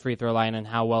get to the free throw line and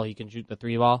how well he can shoot the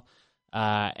 3 ball.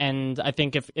 And I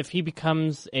think if he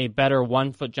becomes a better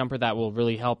 1-foot jumper, that will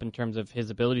really help in terms of his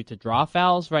ability to draw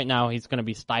fouls. Right now, he's going to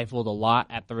be stifled a lot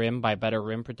at the rim by better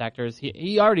rim protectors.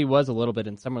 He already was a little bit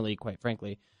in Summer League, quite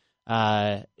frankly.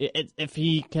 If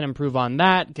he can improve on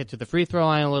that, get to the free throw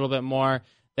line a little bit more,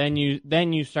 then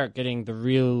you start getting the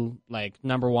real like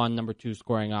number 1, number 2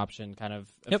 scoring option kind of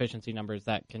efficiency numbers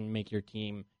that can make your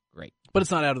team great. But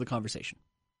it's not out of the conversation.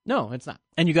 No, it's not.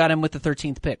 And you got him with the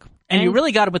 13th pick. And you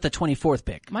really got him with the 24th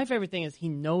pick. My favorite thing is he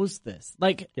knows this.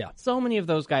 So many of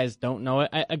those guys don't know it.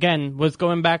 I, again, was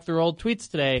going back through old tweets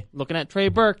today, looking at Trey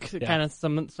Burke, kind of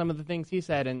some of the things he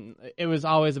said, and it was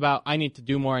always about, I need to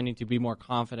do more, I need to be more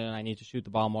confident, I need to shoot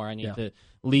the ball more, I need to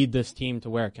lead this team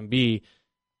to where it can be.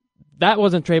 That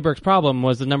wasn't Trey Burke's problem,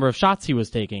 was the number of shots he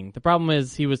was taking. The problem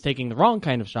is he was taking the wrong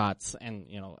kind of shots and,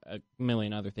 a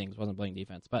million other things. Wasn't playing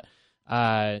defense. But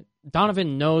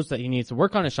Donovan knows that he needs to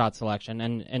work on his shot selection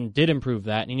and did improve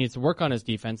that. And he needs to work on his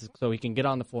defense so he can get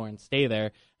on the floor and stay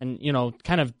there and,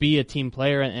 kind of be a team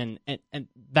player. And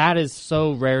that is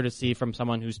so rare to see from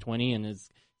someone who's 20 and is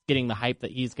getting the hype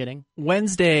that he's getting.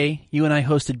 Wednesday, you and I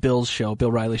hosted Bill's show,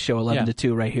 Bill Riley's show, 11 to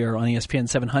 2 right here on ESPN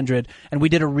 700. And we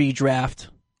did a redraft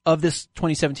of this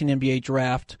 2017 NBA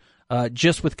draft,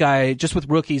 just with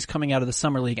rookies coming out of the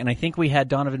summer league. And I think we had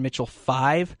Donovan Mitchell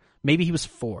 5. Maybe he was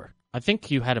 4. I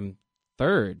think you had him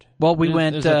 3rd. Well, we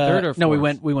went Is it 3rd or 4th? No,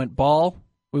 we went Ball,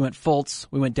 we went Fultz,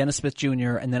 we went Dennis Smith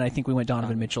Jr., and then I think we went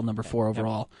Donovan Mitchell, number 4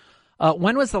 overall.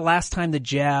 When was the last time the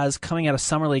Jazz, coming out of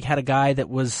summer league, had a guy that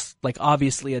was like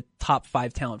obviously a top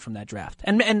 5 talent from that draft?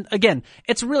 And again,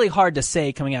 it's really hard to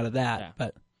say coming out of that,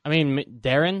 but I mean,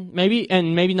 Darren maybe,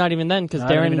 and maybe not even then because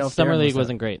Darren's summer league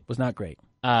wasn't great. Was not great.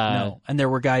 No, and there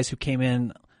were guys who came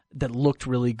in that looked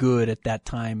really good at that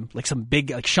time, like some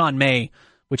big, like Sean May.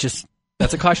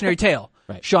 That's a cautionary tale.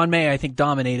 Right. Sean May, I think,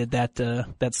 dominated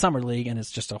that summer league, and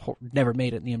it's just never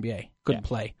made it in the NBA. Couldn't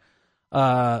play.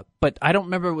 But I don't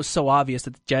remember it was so obvious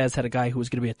that the Jazz had a guy who was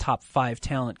going to be a top 5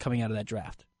 talent coming out of that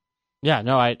draft. Yeah,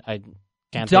 no, I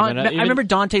can't think of it. I remember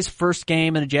Dante's first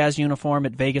game in a Jazz uniform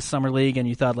at Vegas Summer League, and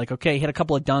you thought, like, okay, he had a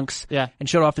couple of dunks and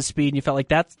showed off his speed, and you felt like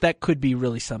that could be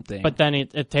really something. But then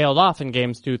it tailed off in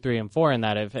games 2, 3, and 4 in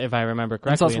that, if I remember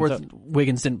correctly. It's also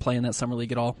Wiggins didn't play in that Summer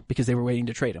League at all because they were waiting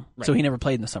to trade him. Right. So he never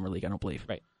played in the Summer League, I don't believe.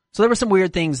 Right. So there were some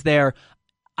weird things there.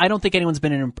 I don't think anyone's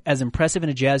been as impressive in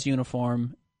a Jazz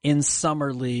uniform in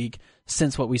Summer League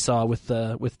since what we saw with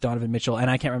Donovan Mitchell, and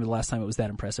I can't remember the last time it was that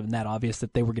impressive and that obvious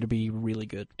that they were going to be really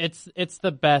good. It's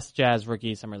the best Jazz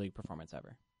rookie Summer League performance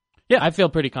ever. Yeah. I feel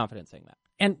pretty confident saying that.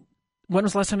 And when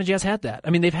was the last time the Jazz had that? I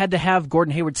mean, they've had to have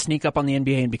Gordon Hayward sneak up on the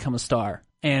NBA and become a star,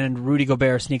 and Rudy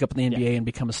Gobert sneak up on the NBA and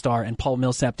become a star, and Paul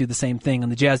Millsap do the same thing,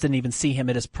 and the Jazz didn't even see him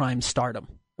at his prime stardom.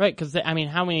 Right, because,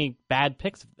 how many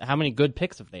good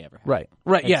picks have they ever had?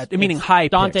 Right, yeah, meaning high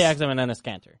Dante picks. Exum and Enes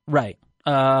Kanter. Right,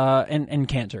 and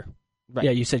Kanter. Right.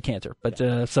 Yeah, you said Kanter, but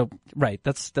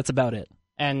that's about it.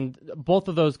 And both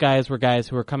of those guys were guys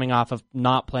who were coming off of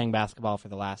not playing basketball for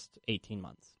the last 18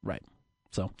 months. Right.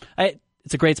 So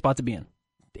it's a great spot to be in.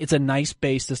 It's a nice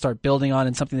base to start building on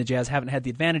and something the Jazz haven't had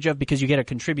the advantage of because you get a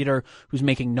contributor who's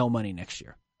making no money next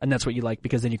year. And that's what you like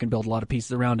because then you can build a lot of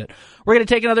pieces around it. We're going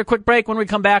to take another quick break. When we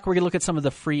come back, we're going to look at some of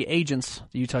the free agents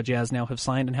the Utah Jazz now have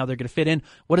signed and how they're going to fit in.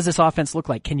 What does this offense look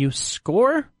like? Can you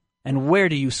score? And where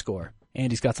do you score?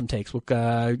 Andy's got some takes. We'll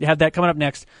have that coming up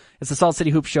next. It's the Salt City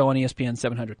Hoops Show on ESPN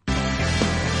 700. The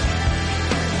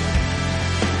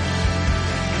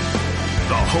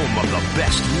home of the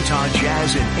best Utah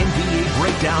Jazz and NBA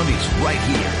breakdown is right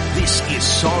here. This is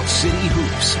Salt City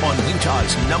Hoops on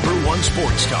Utah's #1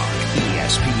 sports talk,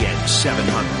 ESPN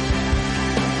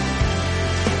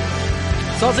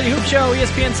 700. Salt City Hoops Show,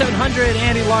 ESPN 700.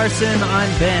 Andy Larson.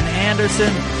 I'm Ben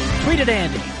Anderson. Tweet at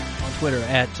Andy on Twitter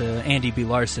at Andy B.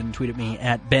 Larson. Tweet at me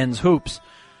at Ben's Hoops.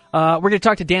 We're going to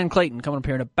talk to Dan Clayton coming up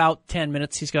here in about 10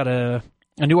 minutes. He's got a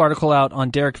new article out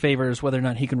on Derek Favors, whether or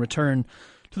not he can return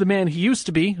to the man he used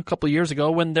to be a couple of years ago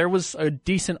when there was a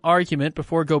decent argument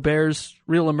before Gobert's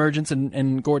real emergence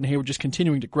and Gordon Hayward just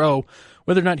continuing to grow,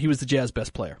 whether or not he was the Jazz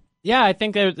best player. Yeah, I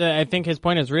think his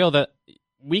point is real that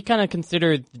we kind of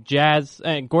consider the Jazz,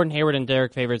 Gordon Hayward and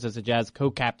Derek Favors as the Jazz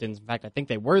co-captains. In fact, I think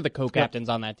they were the co-captains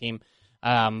on that team.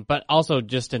 But also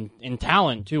just in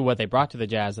talent too, what they brought to the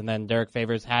Jazz. And then Derek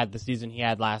Favors had the season he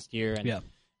had last year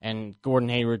and Gordon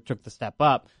Hayward took the step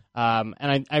up.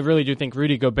 And I really do think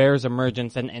Rudy Gobert's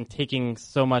emergence and taking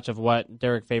so much of what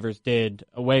Derek Favors did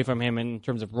away from him in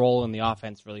terms of role in the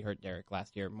offense really hurt Derek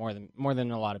last year more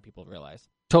than a lot of people realize.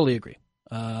 Totally agree.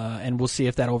 And we'll see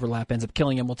if that overlap ends up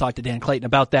killing him. We'll talk to Dan Clayton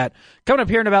about that coming up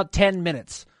here in about 10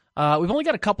 minutes. We've only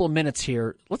got a couple of minutes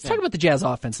here. Let's talk about the Jazz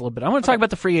offense a little bit. I want to talk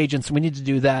about the free agents. We need to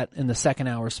do that in the second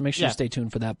hour, so make sure you stay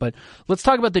tuned for that. But let's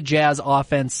talk about the Jazz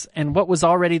offense and what was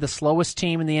already the slowest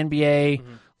team in the NBA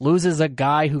loses a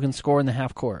guy who can score in the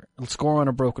half court, score on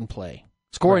a broken play,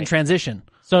 score in transition.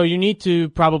 So you need to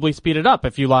probably speed it up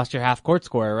if you lost your half court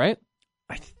scorer, right?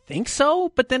 I think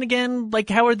so, but then again, like,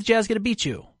 how are the Jazz going to beat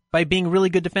you? By being really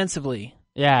good defensively.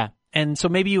 Yeah. And so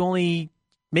maybe you only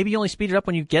speed it up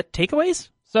when you get takeaways?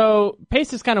 So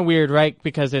pace is kind of weird, right?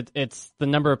 Because it's the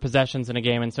number of possessions in a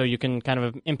game, and so you can kind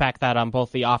of impact that on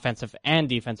both the offensive and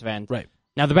defensive end. Right.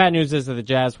 Now the bad news is that the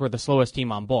Jazz were the slowest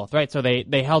team on both, right? So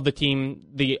they held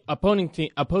the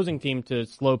opposing team to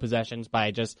slow possessions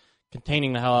by just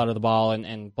containing the hell out of the ball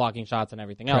and blocking shots and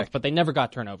everything else. Correct. But they never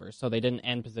got turnovers, so they didn't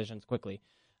end positions quickly.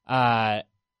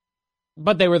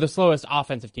 But they were the slowest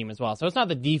offensive team as well. So it's not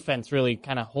the defense really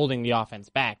kind of holding the offense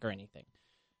back or anything.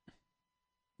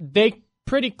 They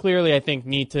pretty clearly, I think,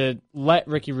 need to let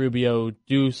Ricky Rubio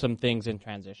do some things in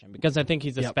transition, because I think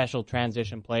he's a special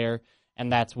transition player,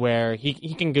 and that's where he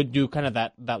can do kind of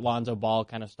that Lonzo Ball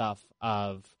kind of stuff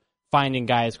of finding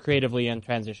guys creatively in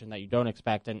transition that you don't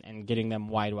expect and getting them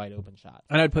wide open shots.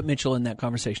 And I'd put Mitchell in that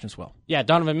conversation as well. Yeah,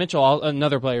 Donovan Mitchell,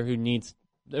 another player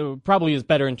who probably is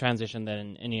better in transition than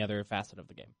in any other facet of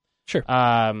the game. Sure.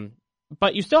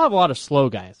 But you still have a lot of slow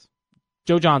guys.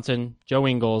 Joe Johnson, Joe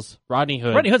Ingles, Rodney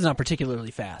Hood. Rodney Hood's not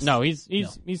particularly fast. No, he's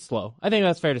slow. I think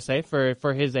that's fair to say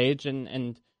for his age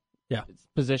and his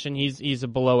position. He's a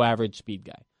below average speed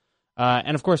guy.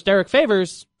 And of course, Derek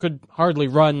Favors could hardly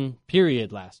run,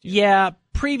 period, last year. Yeah,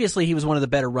 previously he was one of the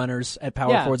better runners at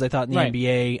power forwards, I thought, in the right.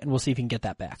 NBA, and we'll see if he can get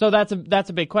that back. So that's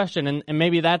a big question, and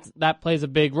maybe that plays a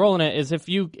big role in it. Is if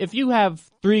you have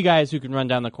three guys who can run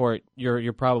down the court,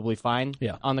 you're probably fine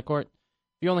on the court.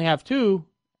 If you only have two,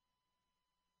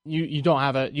 you don't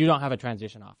have a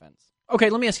transition offense.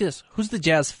 Okay, let me ask you this: who's the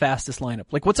Jazz fastest lineup?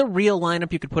 Like, what's a real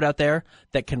lineup you could put out there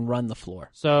that can run the floor?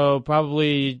 So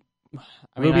probably.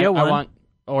 Rubio one.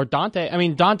 Or Dante. I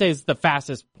mean, Dante's the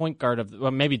fastest point guard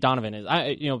maybe Donovan is.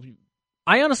 I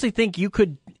honestly think you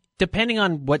could, depending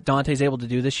on what Dante's able to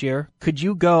do this year, could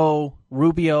you go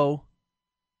Rubio,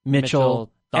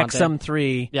 Mitchell Exum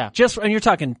 3? Yeah. And you're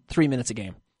talking 3 minutes a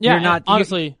game. Yeah. You're not,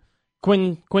 honestly,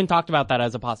 Quinn talked about that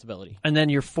as a possibility. And then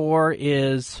your 4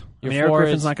 is, Eric four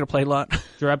Griffin's is not going to play a lot.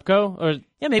 Jerebko or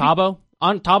maybe. Thabo.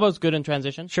 Tabo's good in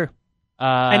transition. Sure.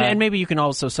 And maybe you can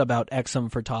also sub out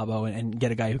Exum for Thabo and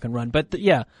get a guy who can run. But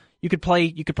you could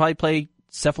probably play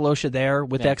Cephalosha there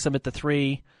with Exum at the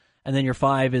 3, and then your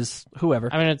 5 is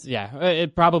whoever. I mean,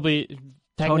 it probably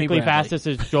technically Bradley. Fastest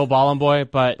is Joel Bollenboy,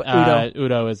 but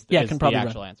Udo is the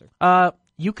actual answer.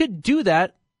 You could do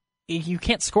that. You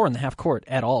can't score in the half court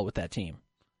at all with that team.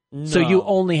 No, so you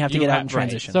only have to get out in right.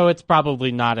 transition. So it's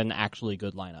probably not an actually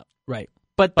good lineup. Right.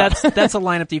 But that's a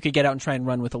lineup that you could get out and try and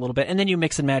run with a little bit. And then you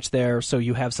mix and match there so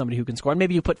you have somebody who can score. And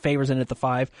maybe you put Favors in at the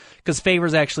 5, because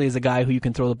Favors actually is a guy who you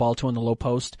can throw the ball to in the low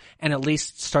post and at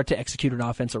least start to execute an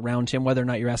offense around him, whether or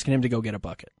not you're asking him to go get a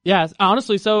bucket. Yeah,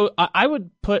 honestly, so I would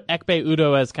put Ekpe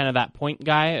Udo as kind of that point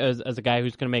guy, as a guy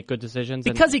who's going to make good decisions.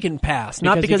 Because he can pass,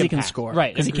 not because he can pass. score.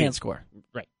 Right. Because he can't score.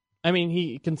 Right. I mean,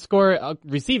 he can score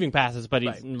receiving passes, but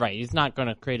he's not going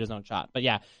to create his own shot. But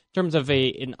yeah, in terms of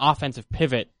an offensive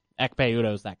pivot, Ekpe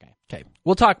Udo's that guy. Okay.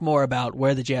 We'll talk more about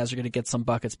where the Jazz are going to get some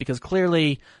buckets, because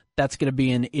clearly that's going to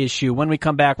be an issue. When we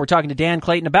come back, we're talking to Dan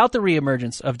Clayton about the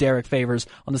reemergence of Derek Favors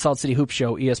on the Salt City Hoops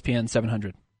Show, ESPN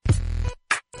 700.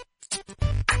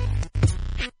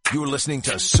 You're listening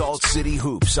to Salt City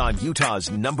Hoops on Utah's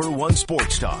 #1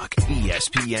 sports talk,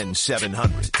 ESPN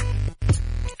 700.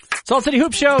 Salt City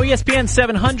Hoop Show, ESPN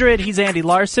 700. He's Andy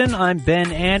Larson. I'm Ben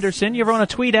Anderson. You ever want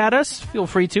to tweet at us? Feel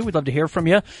free to. We'd love to hear from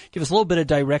you. Give us a little bit of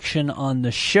direction on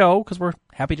the show, because we're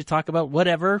happy to talk about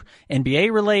whatever,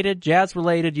 NBA related, Jazz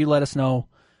related. You let us know.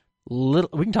 We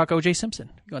can talk O.J. Simpson.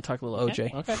 You want to talk a little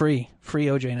O.J.? Okay. Free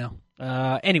O.J.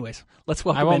 now. Anyways, let's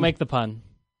welcome I won't in. make the pun.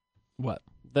 What?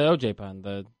 The OJ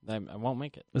pun. I won't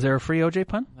make it. Was there a free O.J.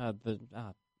 pun?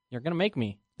 You're gonna make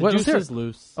me. The What, juice is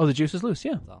loose. Oh, the juice is loose,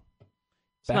 yeah. So,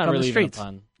 it's Back not on really the streets. even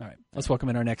a pun. All right, let's welcome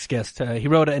in our next guest. He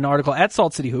wrote an article at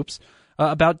Salt City Hoops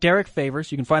about Derek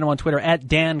Favors. You can find him on Twitter at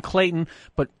Dan Clayton,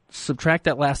 but subtract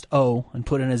that last O and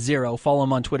put in a 0. Follow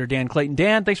him on Twitter, Dan Clayton.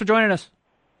 Dan, thanks for joining us.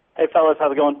 Hey, fellas,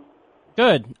 how's it going?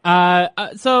 Good.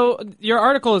 So your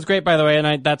article is great, by the way,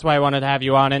 and that's why I wanted to have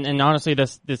you on. And honestly,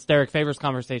 this Derek Favors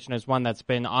conversation is one that's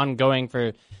been ongoing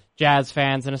for Jazz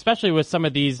fans, and especially with some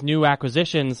of these new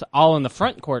acquisitions all in the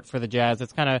front court for the Jazz.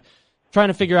 It's kind of trying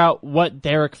to figure out what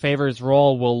Derek Favors'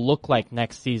 role will look like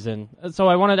next season. So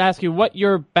I wanted to ask you what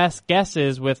your best guess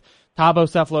is with Thabo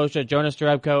Cephalosha, Jonas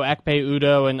Jerebko, Ekpe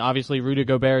Udo, and obviously Rudy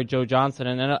Gobert, Joe Johnson,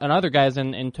 and other guys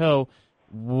in tow.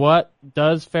 What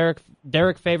does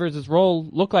Derek Favors' role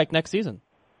look like next season?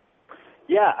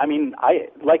 Yeah, I mean,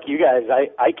 like you guys,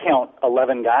 I count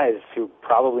 11 guys who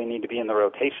probably need to be in the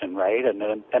rotation, right?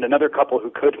 And another couple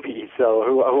who could be, so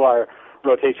who are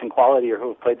rotation quality or who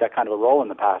have played that kind of a role in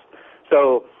the past.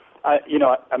 So, I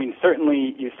mean,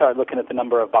 certainly you start looking at the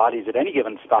number of bodies at any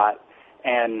given spot,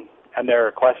 and there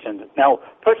are questions. Now,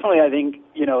 personally, I think,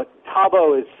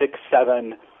 Thabo is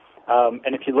 6'7",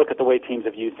 and if you look at the way teams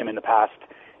have used him in the past,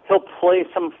 he'll play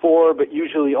some 4, but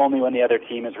usually only when the other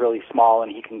team is really small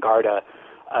and he can guard a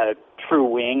true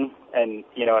wing. And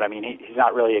you know what I mean? He's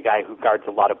not really a guy who guards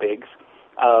a lot of bigs.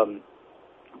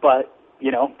 But,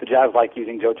 the Jazz like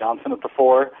using Joe Johnson at the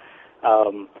 4.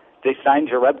 They signed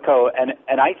Jerebko,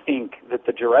 and I think that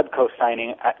the Jerebko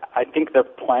signing, I think they're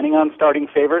planning on starting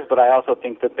Favors, but I also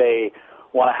think that they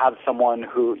want to have someone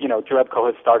who, Jerebko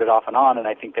has started off and on, and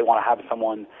I think they want to have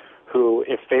someone who,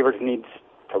 if Favors needs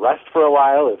to rest for a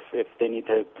while, if they need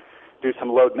to do some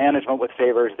load management with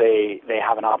Favors, they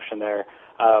have an option there.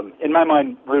 In my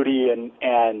mind, Rudy and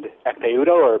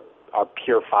Ekpe-Udoh are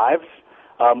pure fives.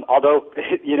 Although,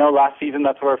 last season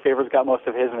that's where Favors got most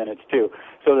of his minutes too.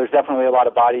 So there's definitely a lot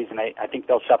of bodies, and I think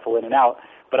they'll shuffle in and out.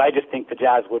 But I just think the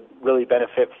Jazz would really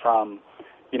benefit from,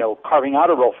 carving out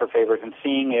a role for Favors and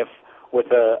seeing if, with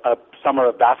a summer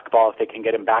of basketball, if they can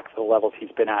get him back to the levels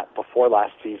he's been at before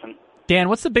last season. Dan,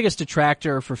 what's the biggest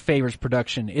detractor for Favors'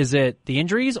 production? Is it the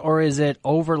injuries, or is it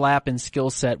overlap in skill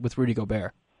set with Rudy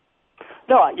Gobert?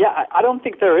 No, I don't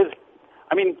think there is.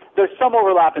 I mean, there's some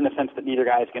overlap in the sense that neither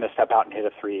guy is going to step out and hit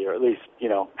a three, or at least,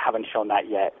 haven't shown that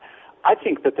yet. I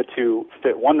think that the two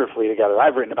fit wonderfully together.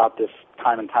 I've written about this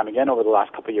time and time again over the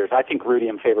last couple of years. I think Rudy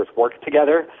and Favors work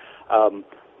together.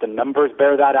 The numbers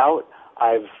bear that out.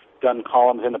 I've done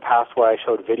columns in the past where I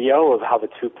showed video of how the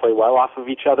two play well off of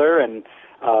each other, and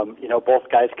both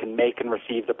guys can make and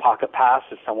receive the pocket pass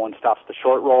if someone stops the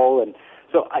short roll, and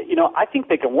so I think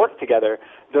they can work together.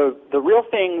 The real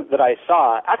thing that I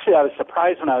saw, actually, I was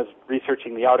surprised when I was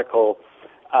researching the article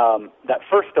that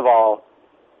first of all,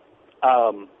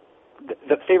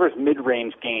 the Favors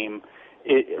mid-range game,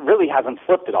 it really hasn't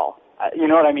flipped at all. You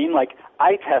know what I mean? Like,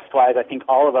 eye test-wise, I think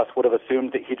all of us would have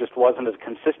assumed that he just wasn't as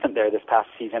consistent there this past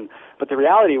season. But the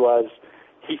reality was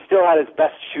he still had his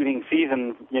best shooting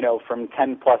season, from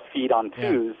 10-plus feet on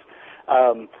twos.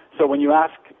 Yeah. So when you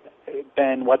ask,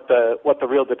 Ben, what the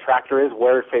real detractor is,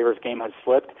 where Favors' game has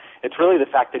slipped, it's really the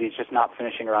fact that he's just not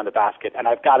finishing around the basket. And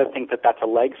I've got to think that that's a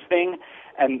legs thing.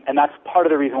 And that's part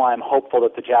of the reason why I'm hopeful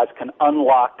that the Jazz can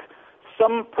unlock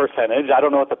some percentage. I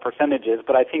don't know what the percentage is,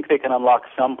 but I think they can unlock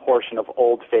some portion of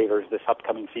old Favors this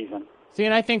upcoming season. See,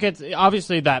 and I think it's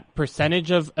obviously that percentage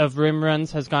of rim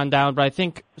runs has gone down, but I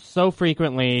think so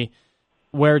frequently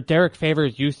where Derek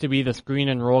Favors used to be the screen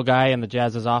and roll guy in the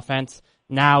Jazz's offense,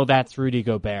 now that's Rudy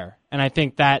Gobert. And I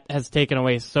think that has taken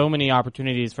away so many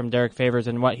opportunities from Derek Favors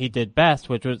and what he did best,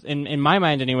 which was, in my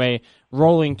mind anyway,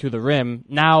 rolling to the rim.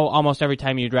 Now, almost every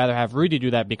time you'd rather have Rudy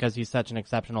do that because he's such an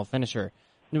exceptional finisher.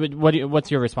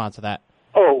 What's your response to that?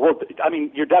 Oh, well, I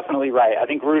mean, you're definitely right. I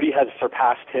think Rudy has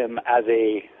surpassed him as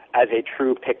a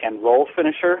true pick and roll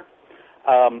finisher.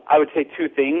 I would say two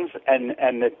things,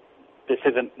 and this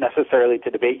isn't necessarily to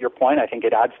debate your point. I think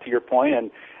it adds to your point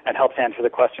and helps answer the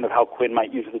question of how Quinn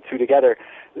might use the two together.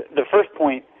 The first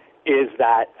point is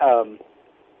that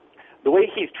the way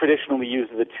he's traditionally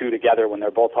used the two together when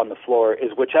they're both on the floor is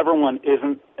whichever one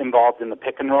isn't involved in the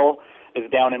pick and roll is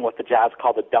down in what the Jazz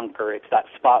call the dunker. It's that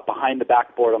spot behind the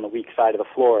backboard on the weak side of the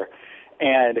floor.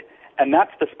 And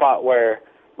that's the spot where,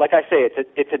 like I say,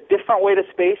 it's a different way to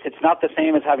space. It's not the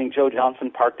same as having Joe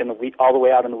Johnson parked all the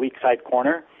way out in the weak side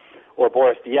corner, or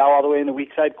Boris Diaw all the way in the weak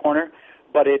side corner.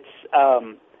 But it's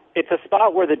a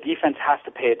spot where the defense has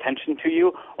to pay attention to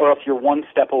you, or else you're one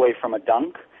step away from a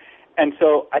dunk. And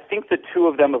so I think the two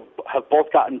of them have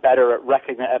both gotten better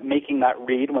at making that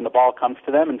read when the ball comes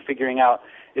to them and figuring out,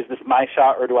 is this my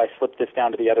shot or do I slip this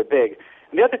down to the other big?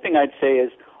 And the other thing I'd say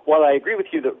is, while I agree with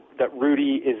you that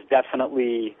Rudy is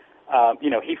definitely,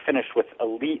 he finished with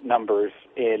elite numbers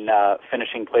in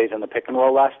finishing plays in the pick and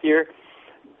roll last year,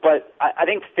 but I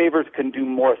think Favors can do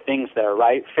more things there,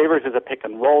 right? Favors is a pick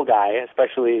and roll guy,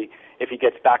 especially if he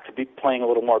gets back to playing a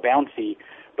little more bouncy.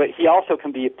 But he also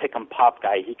can be a pick and pop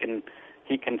guy. He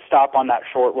can stop on that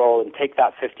short roll and take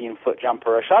that 15-foot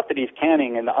jumper, a shot that he's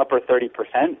canning in the upper 30%,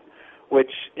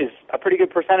 which is a pretty good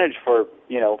percentage for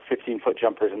 15-foot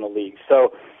jumpers in the league.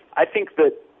 So I think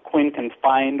that Quinn can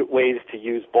find ways to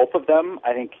use both of them.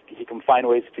 I think he can find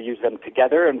ways to use them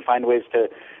together and find ways to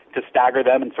stagger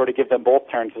them and sort of give them both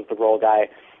turns as the roll guy.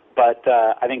 But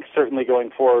I think certainly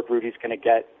going forward, Rudy's going to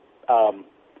get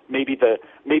maybe the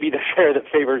share that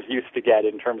Favors used to get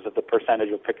in terms of the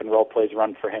percentage of pick and roll plays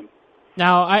run for him.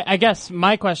 Now, I guess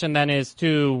my question then is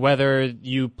to whether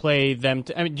you play them.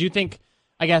 Do you think?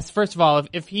 I guess first of all,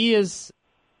 if he is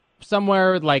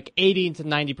somewhere like 80 to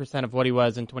 90% of what he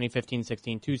was in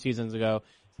 2015-16, 2 seasons ago,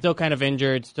 still kind of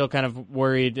injured, still kind of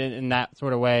worried in that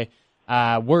sort of way,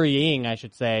 worrying, I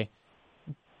should say.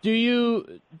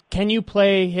 Can you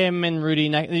play him and Rudy?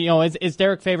 Is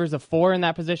Derek Favors a 4 in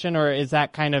that position, or is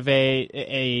that kind of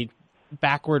a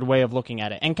backward way of looking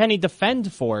at it? And can he defend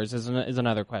 4s is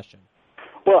another question.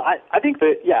 Well, I think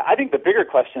the bigger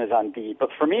question is on D. But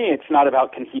for me, it's not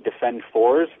about can he defend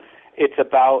 4s. It's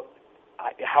about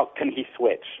how can he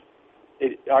switch.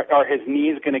 Are his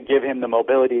knees going to give him the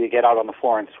mobility to get out on the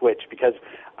floor and switch? Because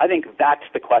I think that's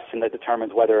the question that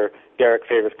determines whether Derek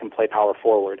Favors can play power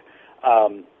forward.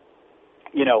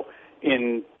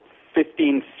 in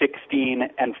 15-16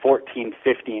 and 14-15,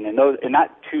 in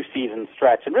that 2-season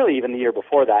stretch, and really even the year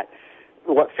before that,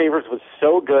 what Favors was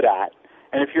so good at.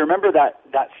 And if you remember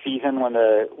that season when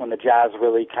the Jazz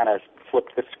really kind of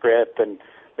flipped the script and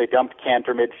they dumped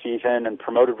Cantor mid-season and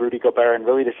promoted Rudy Gobert and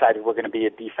really decided we're going to be a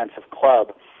defensive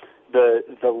club, the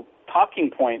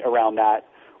talking point around that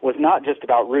was not just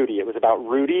about Rudy. It was about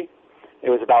Rudy. It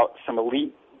was about some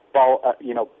elite ball,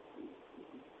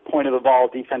 point of the ball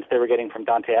defense they were getting from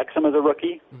Dante Exum as a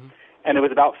rookie. Mm-hmm. And it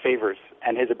was about Favors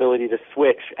and his ability to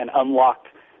switch and unlock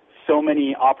so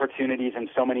many opportunities and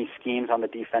so many schemes on the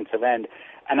defensive end.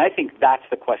 And I think that's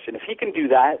the question. If he can do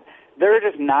that, there are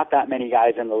just not that many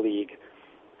guys in the league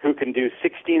who can do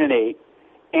 16-8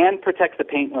 and protect the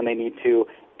paint when they need to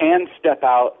and step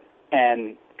out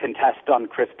and contest on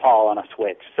Chris Paul on a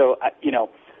switch. So,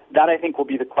 that I think will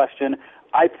be the question.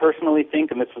 I personally think,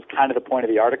 and this was kind of the point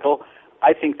of the article,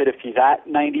 I think that if he's at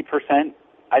 90%,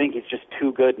 I think he's just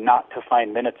too good not to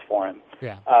find minutes for him.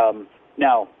 Yeah.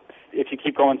 Now, if you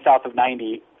keep going south of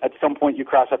 90, at some point you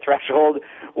cross a threshold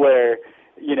where,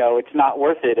 it's not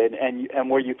worth it and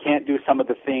where you can't do some of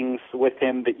the things with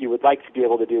him that you would like to be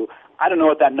able to do. I don't know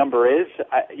what that number is.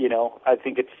 I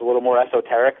think it's a little more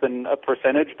esoteric than a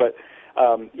percentage, but,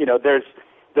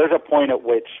 there's a point at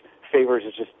which Favors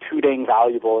is just too dang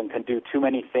valuable and can do too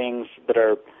many things that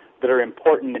are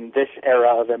important in this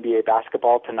era of NBA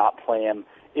basketball to not play him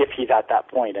if he's at that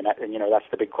point. And that's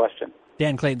the big question.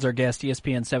 Dan Clayton's our guest,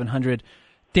 ESPN 700.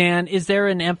 Dan, is there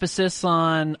an emphasis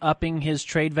on upping his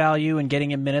trade value and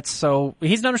getting him minutes? So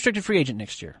he's an unrestricted free agent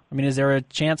next year. I mean, is there a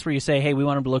chance where you say, hey, we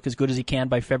want him to look as good as he can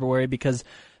by February because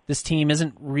this team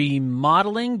isn't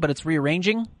remodeling, but it's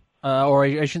rearranging? Or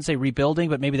I shouldn't say rebuilding,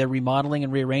 but maybe they're remodeling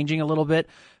and rearranging a little bit.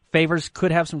 Favors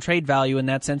could have some trade value in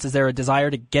that sense. Is there a desire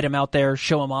to get him out there,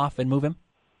 show him off, and move him?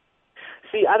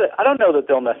 See, I don't know that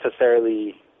they'll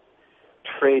necessarily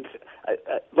trade.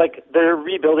 Like, there are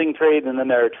rebuilding trades, and then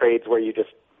there are trades where you just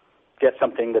get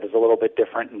something that is a little bit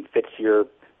different and fits your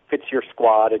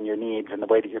squad and your needs and the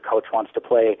way that your coach wants to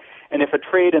play. And if a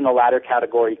trade in the latter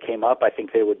category came up, I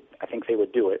think they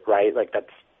would do it, right? Like,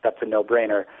 that's a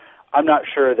no-brainer. I'm not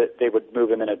sure that they would move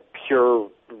him in a pure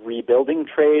rebuilding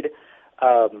trade.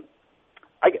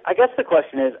 I guess the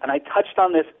question is, and I touched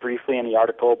on this briefly in the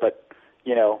article, but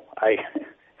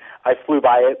I flew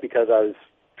by it because I was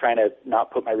trying to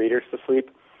not put my readers to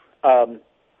sleep.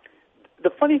 The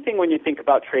funny thing when you think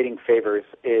about trading Favors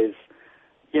is,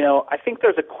 I think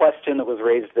there's a question that was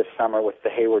raised this summer with the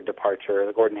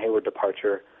Gordon Hayward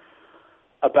departure,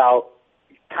 about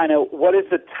kind of what is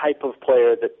the type of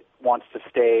player that wants to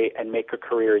stay and make a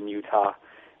career in Utah.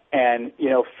 And,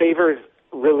 Favors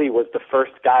really was the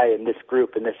first guy in this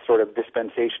group, in this sort of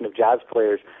dispensation of Jazz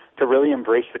players, to really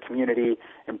embrace the community,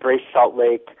 embrace Salt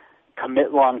Lake,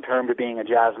 commit long-term to being a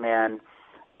Jazz man,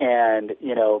 and,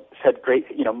 said great,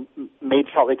 made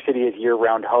Salt Lake City his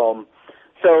year-round home.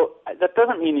 So that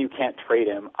doesn't mean you can't trade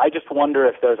him. I just wonder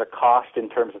if there's a cost in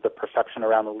terms of the perception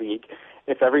around the league.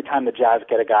 If every time the Jazz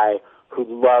get a guy who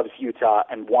loves Utah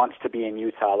and wants to be in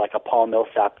Utah, like a Paul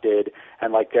Millsap did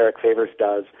and like Derek Favors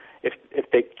does, if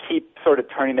they keep sort of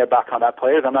turning their back on that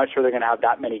players, I'm not sure they're going to have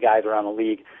that many guys around the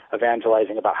league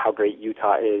evangelizing about how great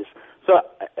Utah is. So,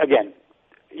 again,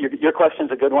 your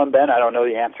question's a good one, Ben. I don't know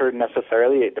the answer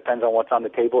necessarily. It depends on what's on the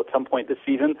table at some point this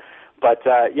season. But,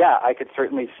 I could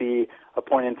certainly see a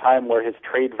point in time where his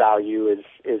trade value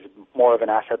is more of an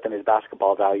asset than his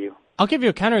basketball value. I'll give you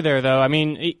a counter there, though. I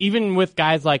mean, even with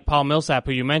guys like Paul Millsap,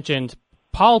 who you mentioned,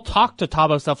 Paul talked to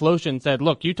Thabo Sefolosha and said,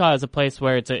 look, Utah is a place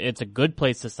where it's a good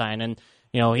place to sign. And,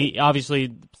 he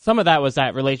obviously, some of that was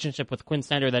that relationship with Quinn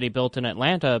Snyder that he built in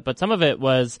Atlanta, but some of it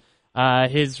was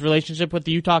his relationship with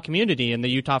the Utah community and the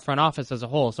Utah front office as a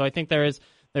whole. So I think there is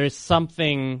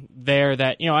something there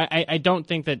that, I don't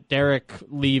think that Derek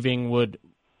leaving would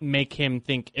make him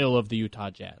think ill of the Utah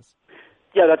Jazz.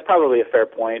 Yeah, that's probably a fair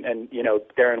point. And,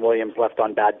 Darren Williams left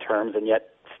on bad terms and yet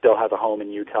still has a home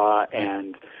in Utah.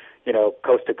 And,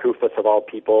 Kosta Koufos, of all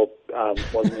people,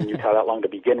 wasn't in Utah that long to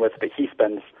begin with, but he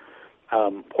spends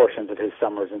portions of his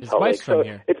summers in Salt Lake. So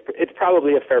it's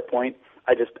probably a fair point.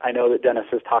 I know that Dennis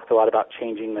has talked a lot about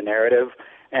changing the narrative,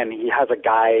 and he has a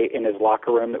guy in his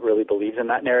locker room that really believes in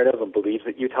that narrative and believes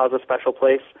that Utah's a special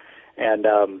place. And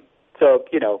so,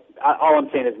 all I'm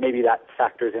saying is maybe that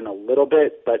factors in a little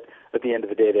bit, but at the end of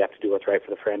the day, they have to do what's right for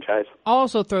the franchise. I'll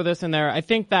also throw this in there. I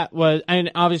think that was,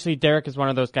 and obviously Derek is one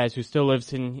of those guys who still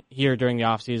lives in here during the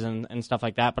offseason and stuff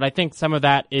like that, but I think some of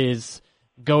that is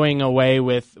going away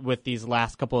with these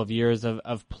last couple of years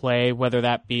of play, whether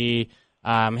that be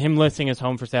him listing his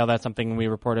home for sale. That's something we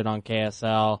reported on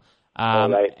KSL.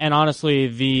 Right. And honestly,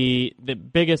 the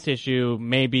biggest issue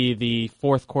may be the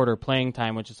fourth quarter playing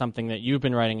time, which is something that you've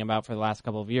been writing about for the last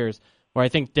couple of years, where I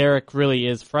think Derek really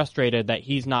is frustrated that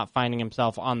he's not finding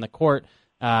himself on the court,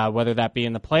 whether that be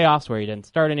in the playoffs where he didn't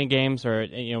start any games, or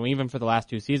even for the last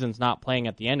 2 seasons not playing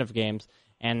at the end of games.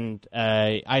 And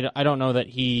I don't know that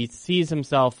he sees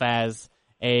himself as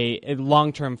a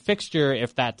long-term fixture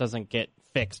if that doesn't get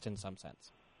fixed in some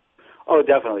sense. Oh,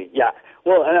 definitely, yeah.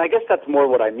 Well, and I guess that's more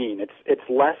what I mean. It's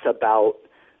less about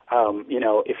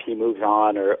if he moves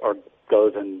on or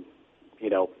goes and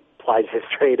plies his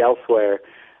trade elsewhere.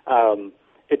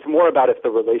 It's more about if the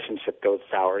relationship goes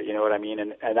sour. You know what I mean?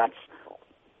 And that's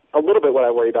a little bit what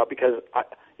I worry about, because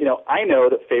I know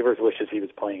that Favors wishes he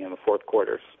was playing in the fourth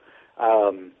quarters.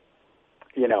 First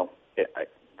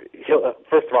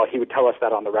of all, he would tell us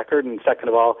that on the record, and second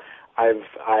of all, I've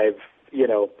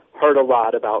heard a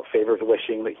lot about Favors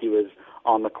wishing that he was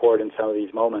on the court in some of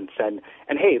these moments. And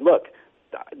hey, look,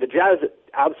 the Jazz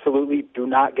absolutely do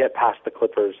not get past the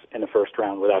Clippers in the first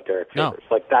round without Derek Favors.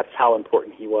 No. Like, that's how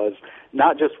important he was,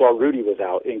 not just while Rudy was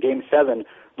out. In Game 7,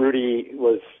 Rudy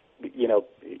was,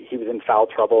 he was in foul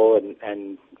trouble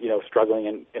and struggling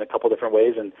in a couple different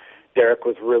ways, and Derek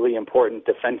was really important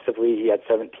defensively. He had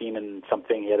 17 and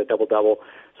something. He had a double-double.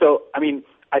 So, I mean,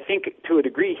 I think to a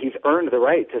degree he's earned the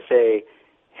right to say,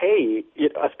 hey,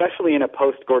 especially in a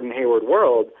post-Gordon Hayward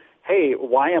world, hey,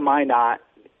 why am I not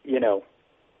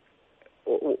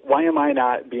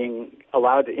being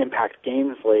allowed to impact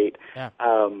games late? Yeah.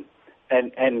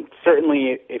 And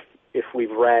certainly if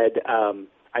we've read,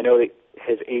 I know that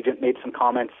his agent made some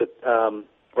comments that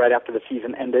right after the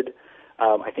season ended.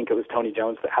 I think it was Tony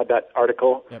Jones that had that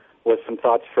article with some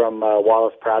thoughts from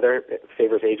Wallace Prather,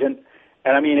 Favors' agent.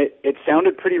 And I mean, it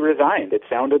sounded pretty resigned. It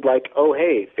sounded like, oh,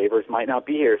 hey, Favors might not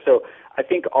be here. So I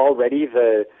think already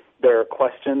there are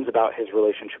questions about his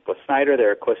relationship with Snyder.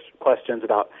 There are questions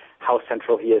about how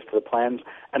central he is to the plans.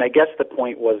 And I guess the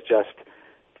point was just,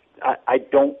 I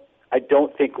don't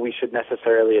think we should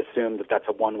necessarily assume that that's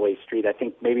a one-way street. I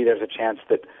think maybe there's a chance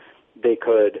that they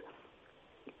could,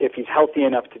 if he's healthy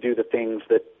enough to do the things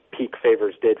that peak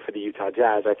Favors did for the Utah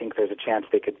Jazz, I think there's a chance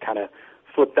they could kind of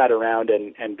flip that around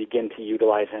and begin to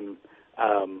utilize him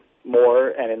more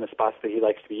and in the spots that he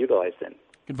likes to be utilized in.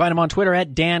 You can find him on Twitter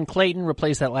at Dan Clayton.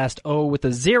 Replace that last O with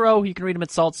a 0. You can read him at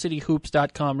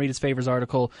saltcityhoops.com. Read his Favors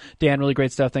article. Dan, really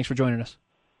great stuff. Thanks for joining us.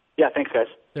 Yeah, thanks, guys.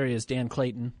 There he is, Dan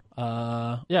Clayton.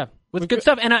 With good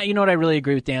stuff. And you know what I really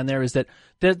agree with Dan there is that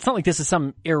it's not like this is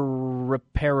some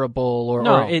irreparable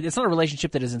or it's not a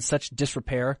relationship that is in such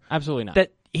disrepair. Absolutely not.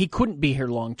 That he couldn't be here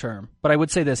long term. But I would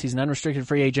say this, he's an unrestricted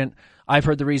free agent. I've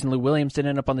heard the reason Lou Williams didn't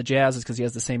end up on the Jazz is because he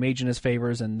has the same agent as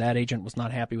Favors, and that agent was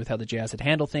not happy with how the Jazz had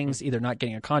handled things, either not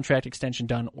getting a contract extension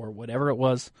done or whatever it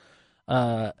was.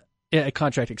 A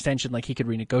contract extension, like he could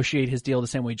renegotiate his deal the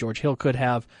same way George Hill could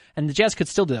have. And the Jazz could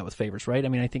still do that with Favors, right? I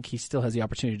mean, I think he still has the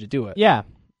opportunity to do it. Yeah.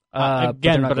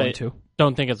 Again, but I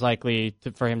don't think it's likely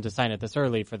for him to sign it this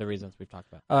early for the reasons we've talked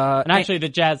about. And actually, the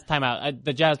Jazz timeout.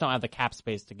 The Jazz don't have the cap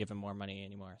space to give him more money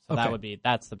anymore, so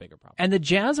that's the bigger problem. And the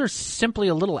Jazz are simply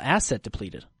a little asset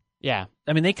depleted. Yeah,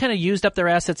 I mean, they kind of used up their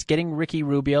assets getting Ricky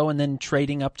Rubio and then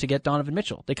trading up to get Donovan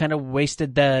Mitchell. They kind of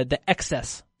wasted the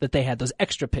excess that they had, those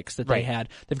extra picks that they had.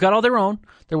 They've got all their own.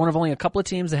 They're one of only a couple of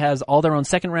teams that has all their own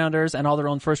second rounders and all their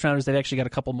own first rounders. They've actually got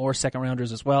a couple more second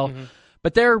rounders as well. Mm-hmm.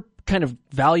 But they're kind of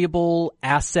valuable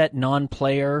asset,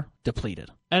 non-player, depleted.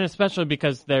 And especially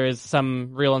because there is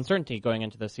some real uncertainty going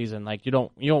into the season. Like you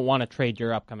don't want to trade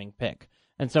your upcoming pick.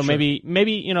 And so maybe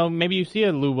you see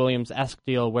a Lou Williams-esque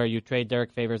deal where you trade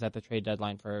Derek Favors at the trade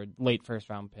deadline for a late first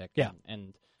round pick. Yeah.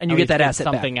 And you get that asset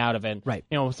something back out of it. Right.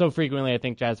 So frequently I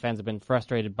think Jazz fans have been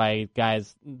frustrated by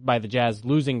the Jazz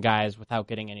losing guys without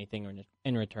getting anything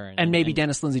in return. And maybe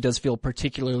Dennis Lindsey does feel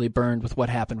particularly burned with what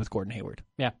happened with Gordon Hayward.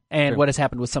 Yeah. And what has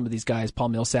happened with some of these guys, Paul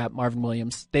Millsap, Marvin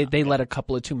Williams. They let a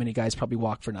couple of too many guys probably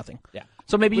walk for nothing. Yeah.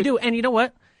 So maybe you do. And you know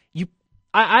what?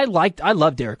 I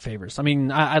loved Derek Favors. I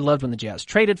mean, I loved when the Jazz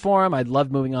traded for him. I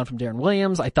loved moving on from Darren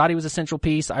Williams. I thought he was a central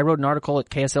piece. I wrote an article at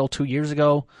KSL 2 years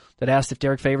ago that asked if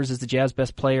Derek Favors is the Jazz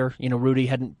best player. Rudy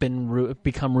hadn't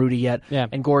become Rudy yet. Yeah.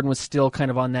 And Gordon was still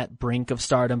kind of on that brink of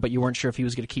stardom, but you weren't sure if he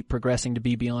was going to keep progressing to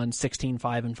be beyond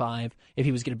 16-5-5, if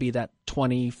he was going to be that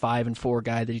 25-4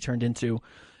 guy that he turned into.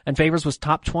 And Favors was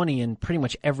top 20 in pretty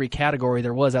much every category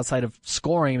there was outside of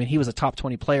scoring. I mean, he was a top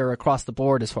 20 player across the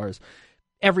board as far as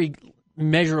every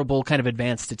measurable kind of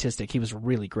advanced statistic. He was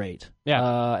really great.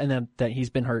 Yeah. And then that he's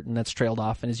been hurt and that's trailed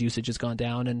off and his usage has gone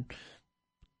down and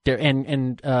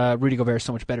Rudy Gobert is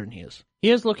so much better than he is. He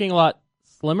is looking a lot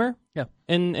glimmer. Yeah.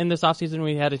 In this offseason,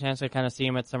 we had a chance to kind of see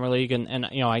him at Summer League, and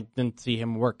I didn't see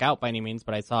him work out by any means,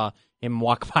 but I saw him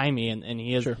walk by me, and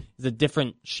he is a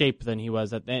different shape than he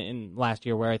was in last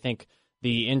year, where I think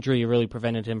the injury really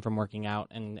prevented him from working out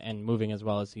and moving as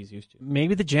well as he's used to.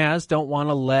 Maybe the Jazz don't want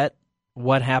to let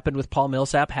what happened with Paul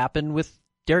Millsap happen with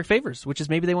Derek Favors, which is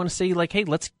maybe they want to say, like, hey,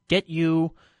 let's get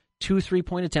you 2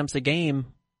 3-point attempts a game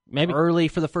maybe early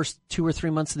for the first 2 or 3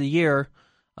 months of the year,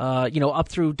 up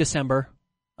through December.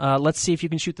 Let's see if you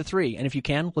can shoot the three. And if you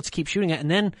can, let's keep shooting it.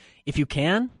 And then if you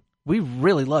can, we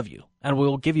really love you and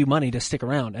we'll give you money to stick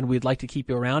around and we'd like to keep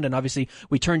you around. And obviously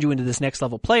we turned you into this next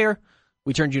level player.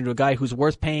 We turned you into a guy who's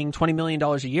worth paying $20 million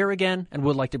a year again and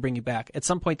would like to bring you back. At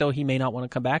some point, though, he may not want to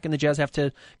come back, and the Jazz have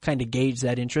to kind of gauge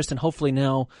that interest. And hopefully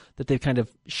now that they've kind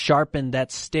of sharpened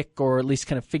that stick or at least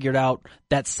kind of figured out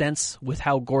that sense with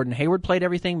how Gordon Hayward played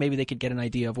everything, maybe they could get an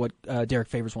idea of what Derek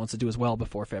Favors wants to do as well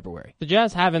before February. The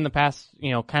Jazz have in the past,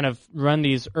 kind of run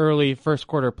these early first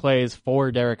quarter plays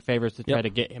for Derek Favors to try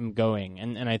to get him going.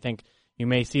 And I think you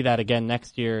may see that again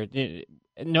next year.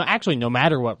 No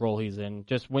matter what role he's in,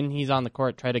 just when he's on the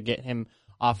court, try to get him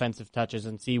offensive touches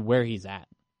and see where he's at.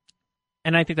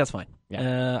 And I think that's fine.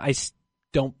 Yeah. I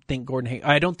don't think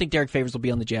I don't think Derek Favors will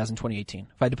be on the Jazz in 2018.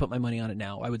 If I had to put my money on it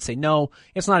now, I would say no.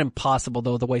 It's not impossible,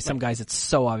 though. The way some guys, it's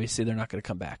so obviously they're not going to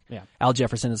come back. Yeah. Al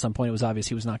Jefferson, at some point, it was obvious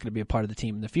he was not going to be a part of the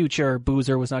team in the future.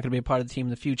 Boozer was not going to be a part of the team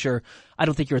in the future. I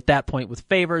don't think you're at that point with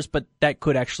Favors, but that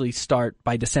could actually start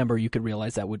by December. You could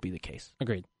realize that would be the case.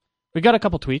 Agreed. We got a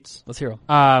couple tweets. Let's hear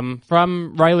them.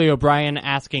 From Riley O'Brien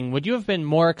asking, would you have been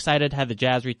more excited had the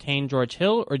Jazz retained George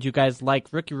Hill, or do you guys like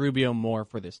Ricky Rubio more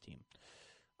for this team?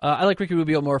 I like Ricky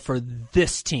Rubio more for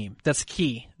this team. That's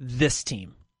key. This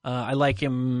team. I like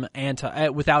him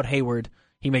without Hayward.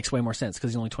 He makes way more sense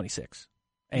because he's only 26.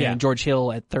 And George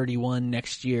Hill at 31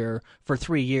 next year for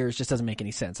 3 years just doesn't make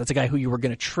any sense. That's a guy who you were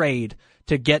going to trade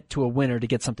to get to a winner to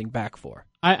get something back for.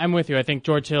 I'm with you. I think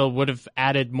George Hill would have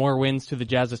added more wins to the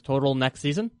Jazz's total next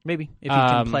season. Maybe, if he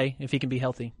can play, if he can be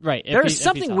healthy. Right. There's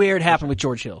something weird happened with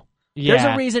George Hill. Yeah.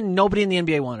 There's a reason nobody in the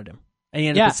NBA wanted him. And he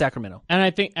ended up in Sacramento. And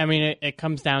I think, it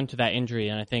comes down to that injury,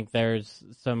 and I think there's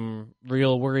some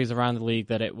real worries around the league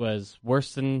that it was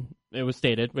worse than it was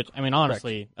stated, which,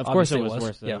 honestly, Correct. Of course it was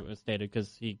worse than it was stated,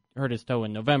 because he hurt his toe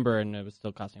in November, and it was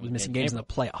still costing him. He was missing games in the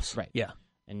playoffs. Right. Yeah.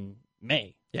 In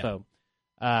May. Yeah. So,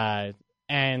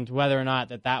 and whether or not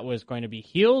that was going to be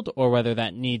healed, or whether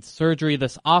that needs surgery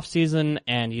this offseason,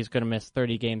 and he's going to miss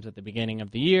 30 games at the beginning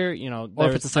of the year, or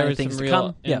if it's a sign of things to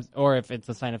come. Or if it's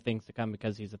a sign of things to come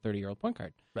because he's a 30-year-old point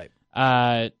guard.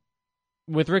 Right.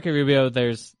 With Ricky Rubio,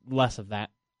 there's less of that.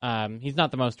 He's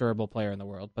not the most durable player in the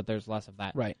world, but there's less of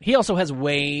that. Right. He also has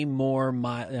way more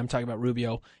I'm talking about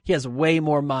Rubio. He has way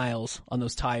more miles on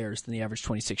those tires than the average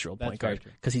 26-year-old point guard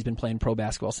because he's been playing pro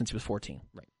basketball since he was 14.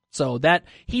 Right. So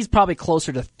he's probably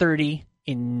closer to 30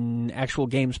 in actual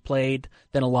games played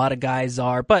than a lot of guys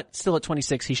are, but still at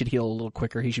 26, he should heal a little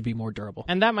quicker. He should be more durable.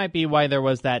 And that might be why there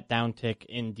was that downtick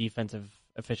in defensive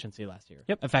efficiency last year.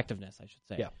 Yep. Effectiveness, I should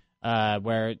say. Yeah.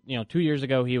 Where 2 years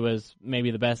ago he was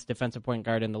maybe the best defensive point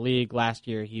guard in the league. Last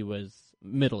year he was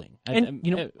middling, and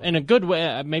in a good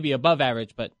way, maybe above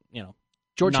average, but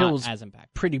George not Hill was as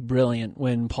impactful. Pretty brilliant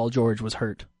when Paul George was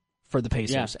hurt for the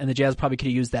Pacers, and the Jazz probably could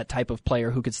have used that type of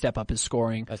player who could step up his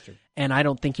scoring. That's true. And I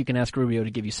don't think you can ask Rubio to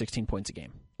give you 16 points a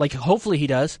game. Like, hopefully he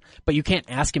does, but you can't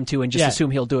ask him to and just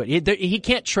assume he'll do it. He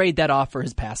can't trade that off for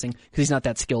his passing because he's not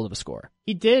that skilled of a scorer.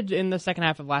 He did in the second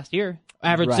half of last year,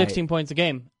 average 16 points a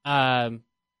game. And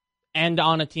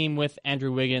on a team with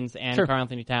Andrew Wiggins and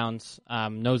Karl-Anthony Towns,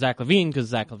 no Zach LaVine because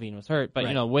Zach LaVine was hurt,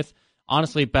 but with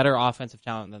honestly better offensive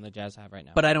talent than the Jazz have right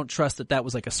now. But I don't trust that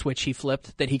was like a switch he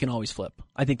flipped that he can always flip.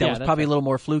 I think that was probably a little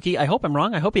more fluky. I hope I'm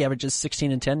wrong. I hope he averages 16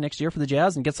 and 10 next year for the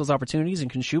Jazz and gets those opportunities and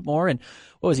can shoot more. And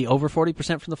what was he, over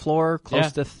 40% from the floor,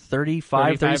 close to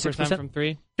 36% from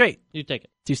three? Great. You take it.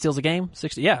 2 steals a game,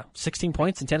 16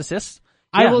 points and 10 assists.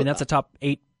 That's a top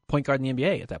 8 point guard in the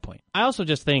NBA at that point. I also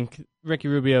just think Ricky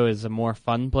Rubio is a more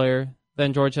fun player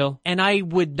than George Hill. And I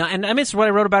would not, and it's what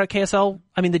I wrote about at KSL.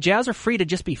 I mean, the Jazz are free to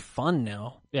just be fun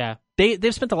now. Yeah.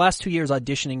 They've spent the last 2 years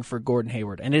auditioning for Gordon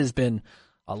Hayward, and it has been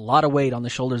a lot of weight on the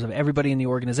shoulders of everybody in the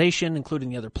organization, including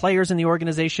the other players in the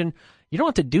organization. You don't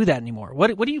have to do that anymore.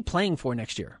 What are you playing for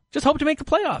next year? Just hope to make the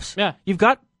playoffs. Yeah. You've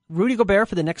got Rudy Gobert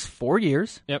for the next 4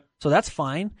 years. Yep. So that's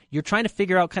fine. You're trying to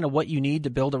figure out kind of what you need to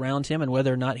build around him and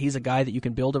whether or not he's a guy that you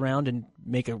can build around and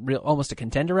make almost a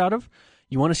contender out of.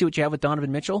 You want to see what you have with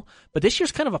Donovan Mitchell, but this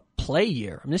year's kind of a play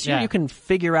year. I mean, this year you can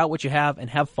figure out what you have and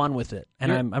have fun with it,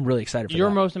 and I'm really excited for that.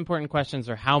 Your most important questions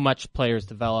are how much players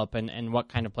develop and what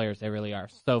kind of players they really are.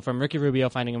 So from Ricky Rubio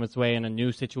finding his way in a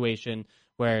new situation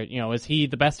where, is he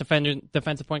the best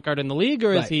defensive point guard in the league,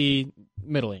 or is he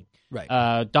middling? Right.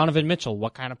 Donovan Mitchell,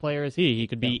 what kind of player is he? He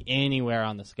could be anywhere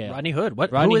on the scale. Rodney Hood.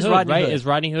 Who is Rodney right? Hood? Is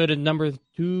Rodney Hood a number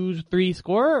 2-3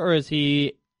 scorer, or is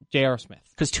he J.R. Smith?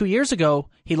 Because 2 years ago,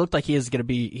 he looked like he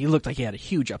had a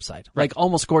huge upside. Like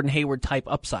almost Gordon Hayward type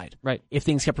upside. Right. If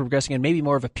things kept progressing, and maybe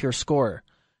more of a pure scorer.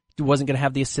 He wasn't going to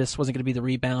have the assists, wasn't going to be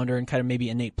the rebounder, and kind of maybe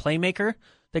innate playmaker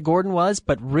that Gordon was,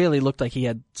 but really looked like he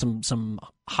had some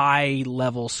high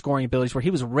level scoring abilities where he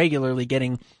was regularly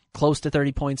getting close to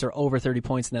 30 points or over 30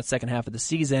 points in that second half of the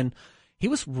season. He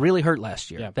was really hurt last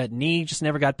year. Yeah. That knee just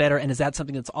never got better. And is that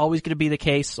something that's always going to be the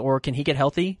case, or can he get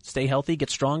healthy, stay healthy, get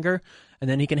stronger, and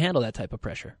then he can handle that type of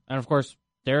pressure? And of course,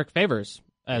 Derek Favors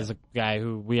as a guy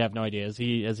who we have no idea. Is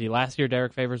he last year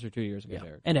Derek Favors or 2 years ago?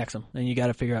 Derek? And Exum. And you got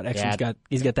to figure out.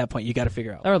 He's got that point you got to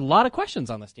figure out. There are a lot of questions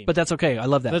on this team. But that's okay. I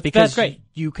love that. That's great.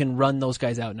 You can run those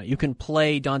guys out now. You can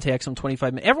play Dante Exum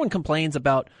 25 minutes. Everyone complains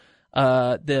about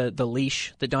the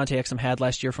leash that Dante Exum had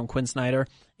last year from Quinn Snyder.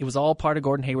 It was all part of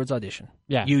Gordon Hayward's audition.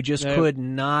 Yeah. You just could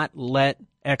not let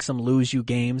Exum lose you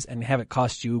games and have it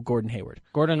cost you Gordon Hayward.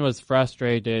 Gordon was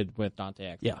frustrated with Dante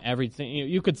Exum. Yeah. Everything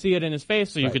you could see it in his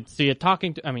face, so you could see it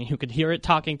you could hear it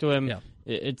talking to him. Yeah.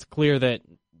 It's clear that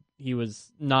he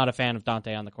was not a fan of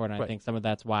Dante on the court, and Right. I think some of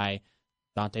that's why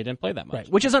Dante didn't play that much. Right.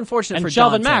 Which is unfortunate And for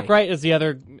Shelvin Dante. Mack, right, is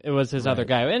his other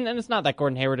guy. And it's not that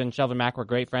Gordon Hayward and Shelvin Mack were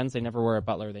great friends. They never were at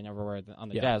Butler. They never were on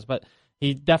the Jazz. But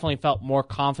he definitely felt more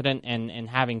confident in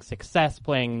having success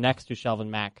playing next to Shelvin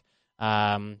Mack,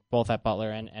 both at Butler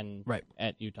and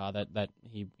at Utah, that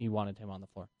he wanted him on the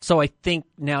floor. So I think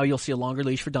now you'll see a longer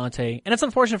leash for Dante. And it's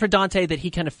unfortunate for Dante that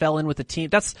he kind of fell in with the team.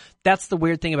 That's the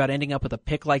weird thing about ending up with a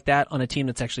pick like that on a team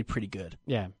that's actually pretty good.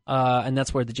 Yeah. And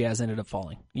that's where the Jazz ended up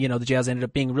falling. The Jazz ended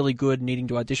up being really good, needing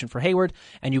to audition for Hayward,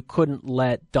 and you couldn't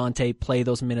let Dante play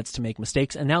those minutes to make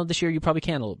mistakes. And now this year you probably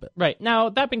can a little bit. Right. Now,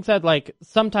 that being said,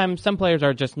 sometimes some players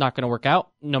are just not going to work out,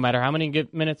 no matter how many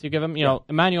minutes you give them.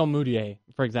 Emmanuel Mudiay,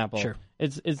 for example. Sure.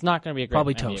 It's not going to be a great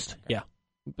Probably NBA toast. player.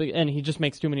 Yeah. And he just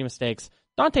makes too many mistakes.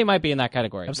 Dante might be in that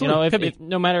category. Absolutely. If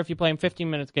no matter if you play him 15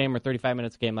 minutes a game or 35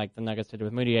 minutes a game like the Nuggets did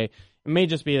with Mudiay, it may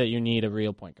just be that you need a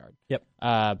real point guard. Yep.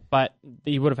 But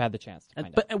he would have had the chance to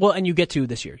find out. And you get to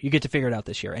this year. You get to figure it out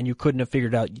this year, and you couldn't have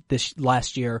figured it out this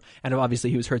last year, and obviously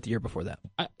he was hurt the year before that.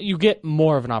 You get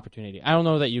more of an opportunity. I don't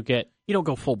know that you get... You don't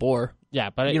go full bore. Yeah,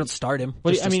 but... You don't start him.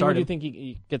 What do start you him. think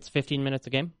he gets 15 minutes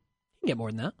a game? You can get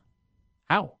more than that.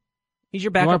 How? He's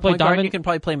your backup point guard, Donovan? and you can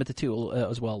probably play him at the 2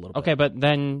 as well a little bit. Okay, but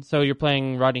then, so you're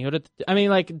playing Rodney Hood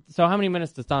so how many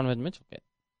minutes does Donovan Mitchell get?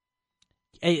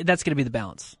 That's going to be the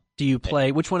balance. Do you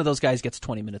play, which one of those guys gets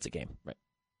 20 minutes a game? Right.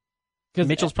 Because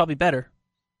Mitchell's probably better,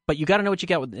 but you got to know what you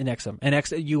got in Exum. And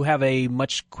you have a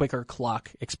much quicker clock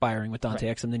expiring with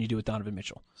Dante Exum than you do with Donovan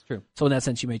Mitchell. It's true. So in that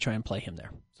sense, you may try and play him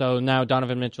there. So now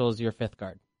Donovan Mitchell is your fifth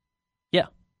guard. Yeah.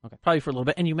 Okay. Probably for a little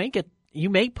bit. And you may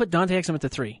put Dante Exum at the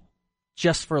 3,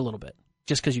 just for a little bit.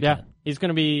 Just because you can. He's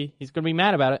gonna be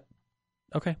mad about it.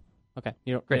 Okay. Okay.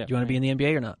 Great. Do you want to be in the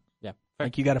NBA or not? Yeah.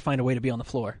 Like you got to find a way to be on the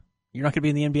floor. You're not going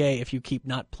to be in the NBA if you keep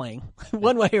not playing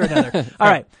one way or another. All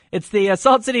right. It's the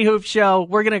Salt City Hoops Show.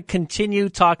 We're going to continue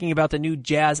talking about the new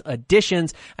Jazz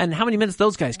additions and how many minutes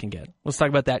those guys can get. Let's talk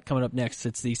about that coming up next.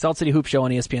 It's the Salt City Hoops Show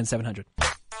on ESPN 700.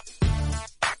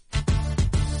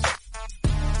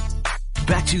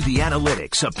 Back to the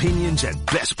analytics, opinions, and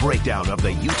best breakdown of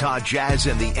the Utah Jazz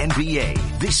and the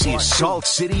NBA. This is Salt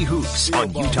City Hoops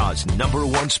on Utah's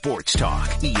 #1 sports talk,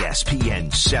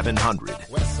 ESPN 700.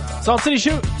 Salt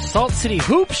City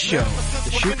Hoops Show.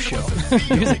 The Shoop Show.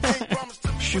 Music.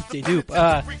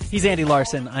 Shoop-de-doop. He's Andy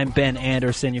Larson. I'm Ben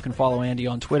Anderson. You can follow Andy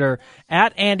on Twitter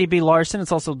at Andy B. Larson.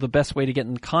 It's also the best way to get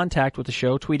in contact with the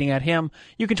show, tweeting at him.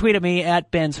 You can tweet at me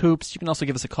at Ben's Hoops. You can also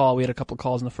give us a call. We had a couple of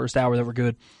calls in the first hour that were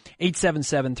good.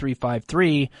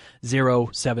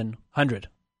 877-353-0700.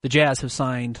 The Jazz have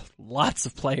signed lots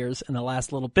of players in the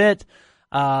last little bit.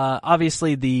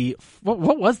 Obviously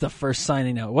what was the first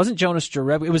signing now? It wasn't Jonas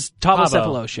Jerebko. It was Thabo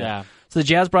Sefolosha. Yeah. So the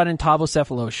Jazz brought in Thabo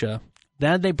Sefolosha.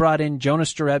 Then they brought in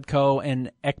Jonas Jerebko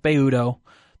and Ekpe Udoh.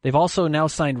 They've also now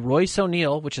signed Royce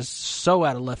O'Neal, which is so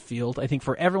out of left field, I think,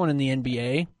 for everyone in the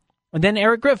NBA. And then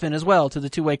Eric Griffin as well to the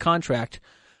 2-way contract.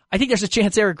 I think there's a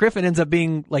chance Eric Griffin ends up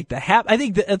being like I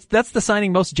think that's the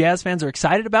signing most Jazz fans are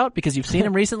excited about because you've seen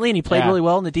him recently and he played really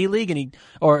well in the D League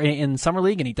or in Summer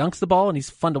League and he dunks the ball and he's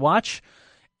fun to watch.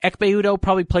 Ekpe Udoh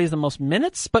probably plays the most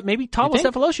minutes, but maybe Thabo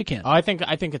Sefolosha can. I think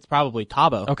it's probably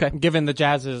Thabo. Okay. Given the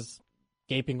Jazz's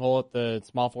gaping hole at the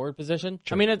small forward position.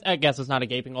 Sure. I mean, I guess it's not a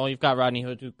gaping hole. You've got Rodney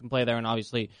Hood who can play there and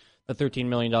obviously the $13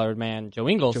 million man, Joe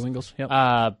Ingles. Yep.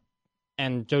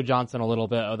 and Joe Johnson a little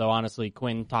bit, although honestly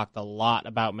Quinn talked a lot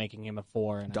about making him a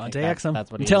 4. And Dante Exum.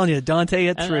 That's what I'm he telling is. you, Dante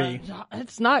at 3. And,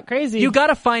 it's not crazy. You got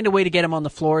to find a way to get him on the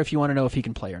floor if you want to know if he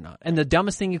can play or not. And the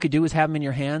dumbest thing you could do is have him in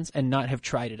your hands and not have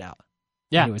tried it out.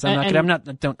 Yeah. Anyways, I'm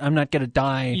not gonna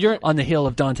die on the hill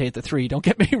of Dante at the 3. Don't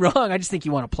get me wrong. I just think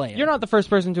you want to play him. You're not the first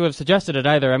person to have suggested it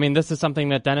either. I mean, this is something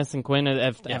that Dennis and Quinn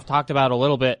have talked about a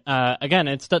little bit. Again,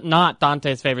 it's not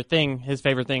Dante's favorite thing. His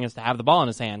favorite thing is to have the ball in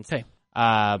his hands. Okay.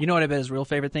 You know what I bet his real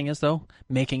favorite thing is, though?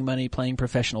 Making money playing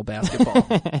professional basketball.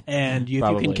 And if you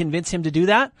can convince him to do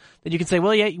that, then you can say,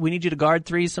 well, yeah, we need you to guard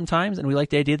 3s sometimes, and we like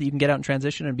the idea that you can get out in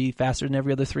transition and be faster than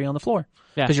every other 3 on the floor.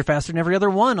 Because you're faster than every other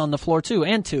 1 on the floor, too,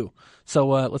 and 2. So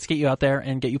let's get you out there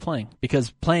and get you playing,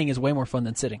 because playing is way more fun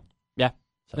than sitting. Yeah,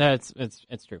 it's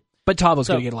true. But Tabo's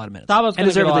going to get a lot of minutes. Tabo's and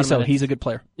deservedly so. He's a good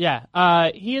player.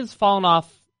 Yeah, he has fallen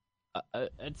off a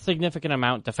significant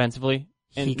amount defensively.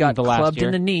 He got clubbed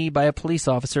in the knee by a police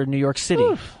officer in New York City.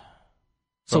 Oof.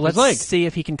 So let's see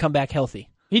if he can come back healthy.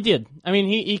 He did. I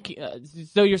mean,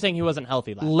 so you're saying he wasn't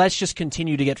healthy last Let's just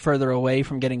continue to get further away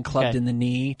from getting clubbed in the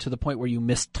knee to the point where you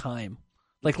missed time.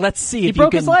 Like, let's see if he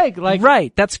broke his leg.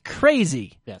 Right. That's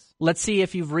crazy. Yes. Let's see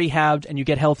if you've rehabbed and you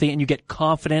get healthy and you get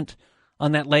confident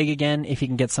on that leg again, if he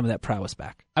can get some of that prowess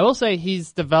back. I will say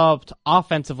he's developed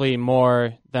offensively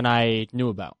more than I knew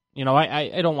about. You know,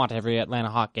 I don't watch every Atlanta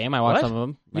Hawk game. I watch some of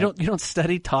them. Right? You don't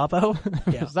study Tabo?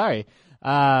 Yeah. Sorry.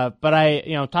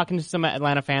 But talking to some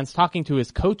Atlanta fans, talking to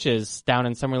his coaches down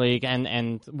in Summer League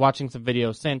and watching some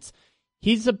videos since,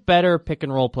 he's a better pick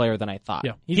and roll player than I thought.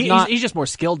 Yeah. He's just more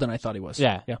skilled than I thought he was.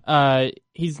 Yeah.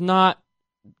 He's not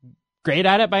great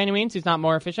at it by any means. He's not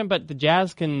more efficient, but the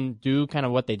Jazz can do kind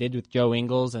of what they did with Joe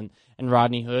Ingles and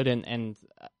Rodney Hood and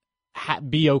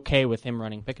be okay with him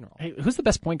running pick and roll. Hey, who's the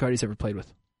best point guard he's ever played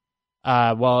with?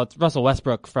 Well, it's Russell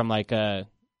Westbrook from like a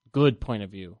good point of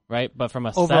view, right? But from a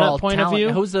overall setup point talent, of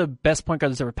view, who's the best point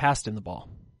guard that's ever passed him the ball?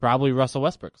 Probably Russell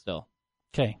Westbrook still.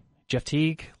 Okay. Jeff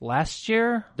Teague last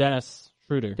year? Dennis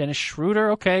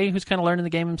Schroeder, okay, who's kind of learning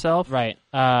the game himself. Right.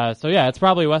 So yeah, it's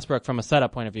probably Westbrook from a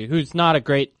setup point of view, who's not a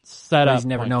great setup. He's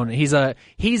never known it. He's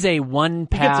a one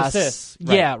pass. He gets assists.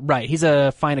 Right. Yeah, right. He's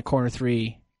a find a corner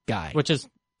 3 guy. Which is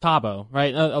Tabo,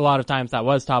 right? A lot of times that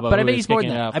was Tabo. But I bet he's more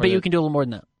than that. I bet you can do a little more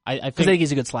than that. I think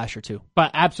he's a good slasher too.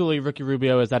 But absolutely, Ricky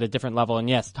Rubio is at a different level. And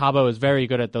yes, Tabo is very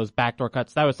good at those backdoor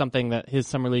cuts. That was something that his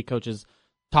Summer League coaches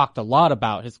talked a lot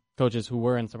about, his coaches who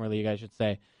were in Summer League, I should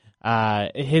say.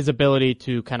 His ability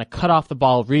to kind of cut off the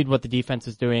ball, read what the defense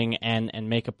is doing, and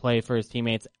make a play for his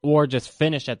teammates, or just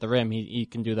finish at the rim. He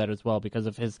can do that as well because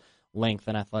of his length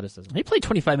and athleticism. He played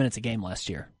 25 minutes a game last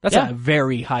year. That's a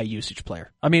very high usage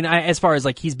player. I mean, as far as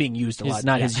like he's being used a lot,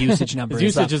 not his usage number.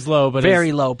 His usage is low, but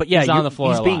very low. But yeah, he's on the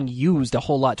floor. He's being used a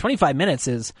whole lot. 25 minutes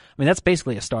is, I mean, that's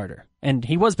basically a starter, and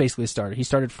he was basically a starter. He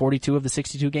started 42 of the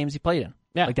 62 games he played in.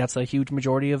 Yeah. Like that's a huge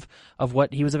majority of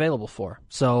what he was available for.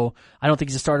 So I don't think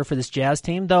he's a starter for this Jazz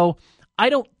team, though. I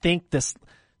don't think there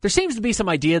seems to be some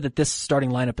idea that this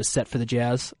starting lineup is set for the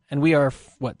Jazz, and we are,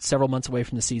 several months away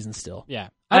from the season still. Yeah.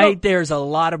 There's a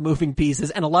lot of moving pieces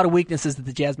and a lot of weaknesses that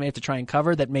the Jazz may have to try and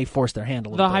cover that may force their hand a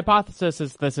little bit. The hypothesis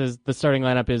is the starting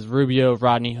lineup is Rubio,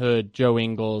 Rodney Hood, Joe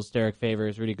Ingles, Derek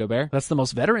Favors, Rudy Gobert. That's the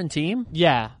most veteran team.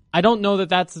 Yeah. I don't know that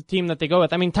that's the team that they go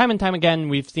with. I mean, time and time again,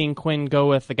 we've seen Quinn go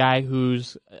with the guy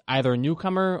who's either a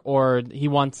newcomer or he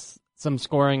wants some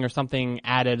scoring or something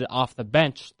added off the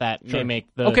bench that may make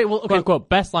the quote-unquote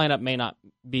best lineup may not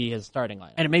be his starting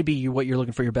lineup. And it may be what you're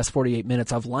looking for, your best 48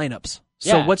 minutes of lineups.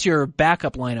 So what's your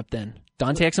backup lineup then?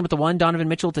 Dante Exum with the 1, Donovan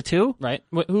Mitchell with the 2? Right.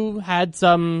 Who had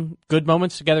some good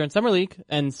moments together in Summer League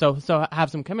and so have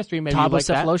some chemistry. Maybe Thabo like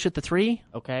Sefolosha at the 3?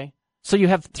 Okay. So you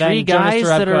have 3 guys Jonas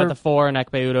that are at the 4 and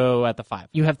Ekpe Udoh at the 5.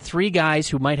 You have 3 guys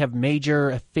who might have major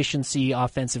efficiency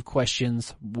offensive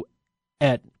questions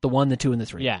at the 1, the 2, and the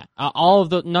 3. Yeah.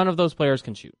 None of those players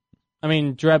can shoot. I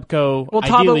mean, Jerebko. Well,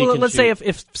 Tabo, let's say if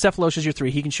Sefolosha is your 3,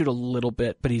 he can shoot a little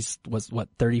bit, but he was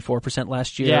 34%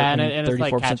 last year. Yeah, and it's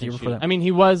like catch and shoot. I mean,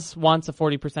 he was once a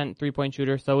 40% 3-point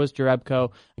shooter. So was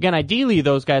Jerebko. Again, ideally,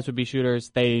 those guys would be shooters.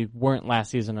 They weren't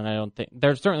last season, and I don't think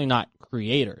they're certainly not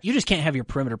creators. You just can't have your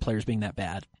perimeter players being that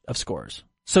bad of scorers.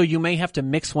 So you may have to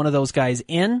mix one of those guys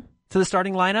in to the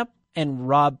starting lineup and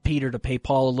rob Peter to pay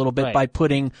Paul a little bit by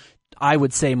putting, I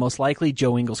would say most likely,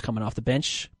 Joe Ingles coming off the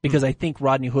bench, because I think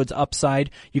Rodney Hood's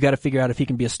upside, you got to figure out if he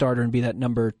can be a starter and be that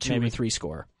number 2 or 3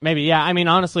 scorer. Maybe, yeah. I mean,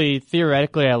 honestly,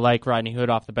 theoretically, I like Rodney Hood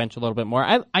off the bench a little bit more.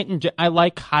 I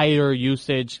like higher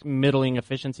usage, middling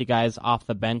efficiency guys off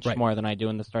the bench more than I do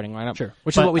in the starting lineup. Sure,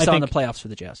 which is what we saw in the playoffs for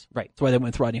the Jazz. Right. That's why they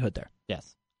went with Rodney Hood there.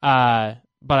 Yes. But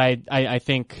I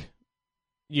think,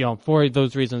 for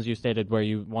those reasons you stated, where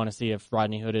you want to see if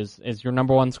Rodney Hood is your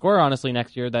number one scorer, honestly,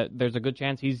 next year, that there's a good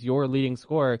chance he's your leading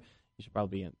scorer. He should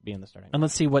probably be in the starting. And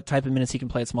let's see what type of minutes he can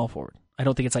play at small forward. I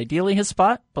don't think it's ideally his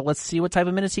spot, but let's see what type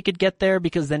of minutes he could get there,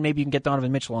 because then maybe you can get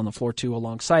Donovan Mitchell on the floor too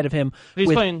alongside of him. He's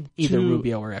with playing either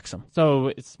Rubio or Exum. So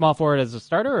it's small forward as a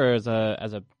starter or as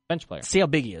a bench player? See how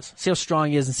big he is, see how strong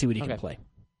he is, and see what he can play.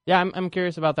 Yeah, I'm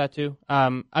curious about that too.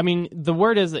 I mean, the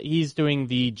word is that he's doing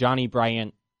the Johnny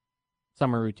Bryant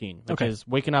summer routine, which is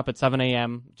waking up at 7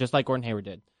 a.m., just like Gordon Hayward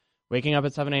did. Waking up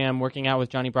at 7 a.m., working out with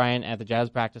Johnny Bryant at the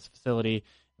Jazz practice facility,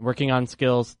 working on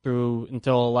skills through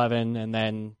until 11, and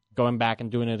then going back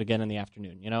and doing it again in the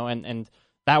afternoon, and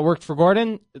that worked for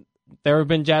Gordon. There have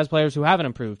been Jazz players who haven't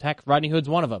improved. Heck, Rodney Hood's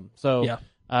one of them. So yeah.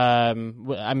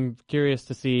 I'm curious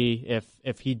to see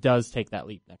if he does take that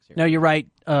leap next year. No, you're right.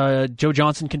 Joe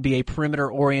Johnson can be a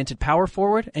perimeter-oriented power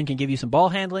forward and can give you some ball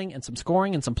handling and some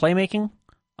scoring and some playmaking.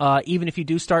 Even if you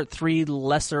do start three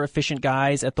lesser efficient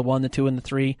guys at the 1, the 2, and the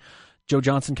 3, Joe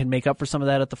Johnson can make up for some of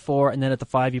that at the 4, and then at the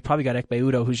 5, you probably got Ekpe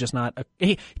Udoh, who's just not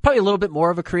he's probably a little bit more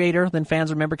of a creator than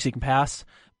fans remember because he can pass,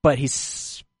 but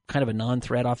he's kind of a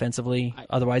non-threat offensively,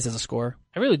 otherwise as a scorer.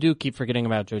 I really do keep forgetting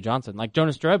about Joe Johnson. Like,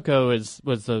 Jonas Jerebko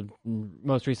was the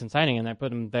most recent signing, and I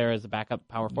put him there as a backup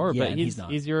power forward, but he's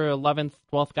your 11th,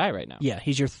 12th guy right now. Yeah,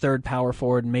 he's your third power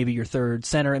forward, and maybe your third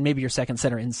center, and maybe your second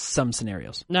center in some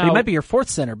scenarios. Now, but he might be your fourth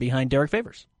center behind Derek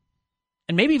Favors.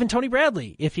 And maybe even Tony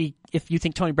Bradley, if you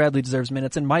think Tony Bradley deserves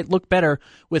minutes and might look better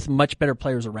with much better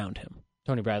players around him.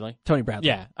 Tony Bradley?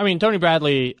 Yeah. I mean, Tony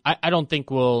Bradley, I don't think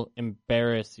will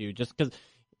embarrass you just because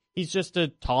he's just a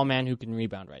tall man who can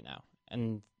rebound right now.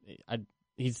 And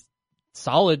he's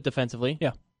solid defensively.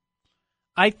 Yeah.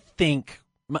 I think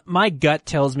my gut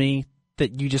tells me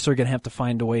that you just are going to have to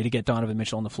find a way to get Donovan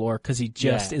Mitchell on the floor because he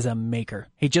just is a maker.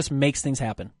 He just makes things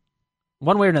happen.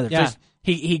 One way or another. Yeah.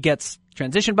 He gets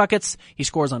transition buckets. He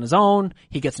scores on his own.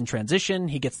 He gets in transition.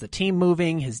 He gets the team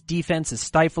moving. His defense is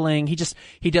stifling. He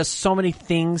does so many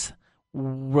things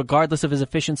regardless of his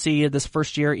efficiency this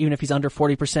first year, even if he's under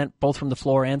 40%, both from the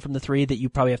floor and from the 3, that you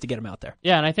probably have to get him out there.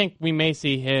 Yeah, and I think we may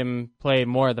see him play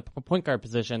more at the point guard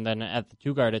position than at the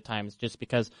 2 guard at times, just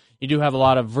because you do have a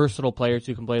lot of versatile players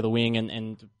who can play the wing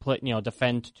and play,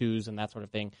 defend 2s and that sort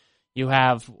of thing. You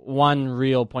have one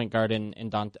real point guard in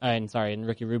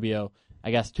Ricky Rubio. I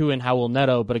guess 2 in Howell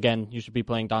Neto, but again, you should be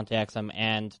playing Dante Exum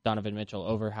and Donovan Mitchell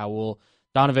over Howell.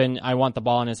 Donovan, I want the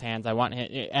ball in his hands. I want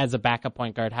him as a backup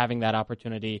point guard, having that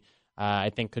opportunity, I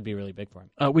think could be really big for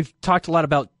him. We've talked a lot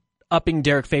about upping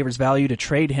Derek Favors' value to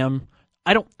trade him.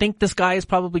 I don't think this guy is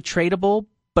probably tradable,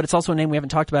 but it's also a name we haven't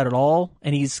talked about at all,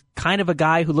 and he's kind of a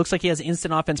guy who looks like he has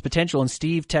instant offense potential, and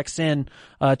Steve texts in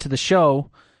to the show,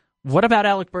 what about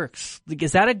Alec Burks?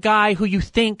 Is that a guy who you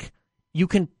think you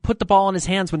can put the ball in his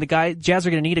hands when Jazz are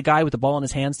going to need a guy with the ball in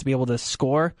his hands to be able to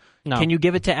score? No. Can you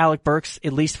give it to Alec Burks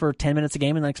at least for 10 minutes a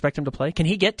game and then expect him to play? Can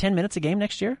he get 10 minutes a game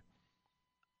next year?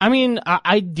 I mean,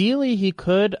 ideally he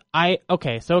could.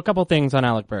 So a couple things on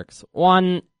Alec Burks.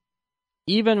 One,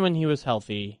 even when he was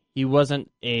healthy, he wasn't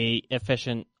a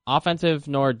efficient offensive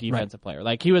nor defensive player.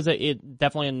 Like, he was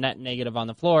definitely a net negative on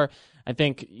the floor. I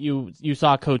think you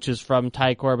saw coaches from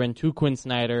Ty Corbin to Quinn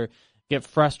Snyder get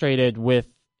frustrated with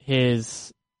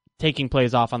his taking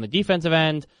plays off on the defensive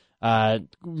end,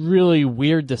 really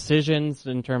weird decisions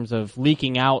in terms of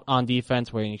leaking out on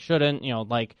defense where he shouldn't,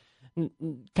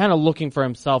 kind of looking for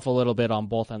himself a little bit on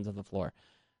both ends of the floor.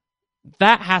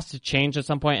 That has to change at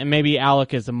some point, and maybe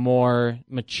Alec is a more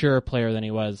mature player than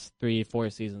he was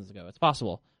 3-4 seasons ago. It's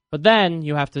possible. But then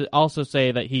you have to also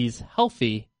say that he's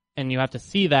healthy, and you have to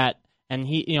see that, and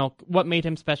what made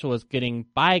him special was getting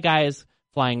by guys,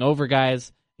 flying over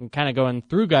guys, and kind of going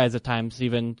through guys at times,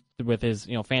 even with his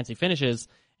fancy finishes,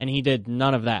 and he did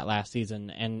none of that last season.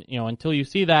 And until you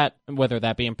see that, whether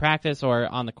that be in practice or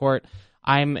on the court,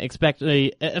 I'm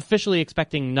officially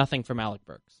expecting nothing from Alec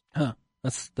Burks. Huh?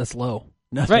 That's low.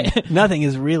 Nothing. Right? Nothing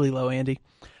is really low, Andy.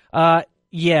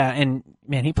 Yeah, and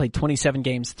man, he played 27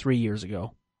 games 3 years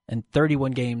ago, and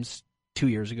 31 games 2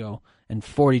 years ago, and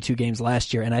 42 games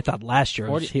last year. And I thought last year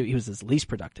he was his least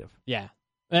productive. Yeah.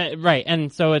 Right,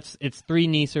 and so it's 3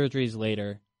 knee surgeries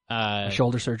later. A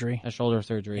shoulder surgery.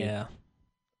 Yeah.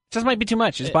 Just might be too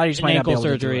much. His body just might not be able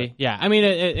surgery. to do it. Yeah, I mean,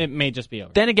 it may just be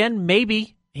over. Then again,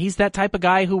 maybe he's that type of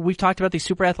guy who we've talked about, these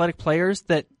super athletic players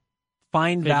that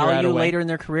find value later in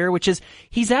their career, which is,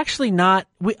 he's actually not,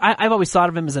 I've always thought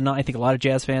of him as I think a lot of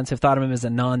Jazz fans have thought of him as a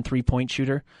non-3-point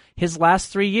shooter. His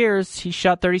last 3 years, he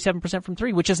shot 37% from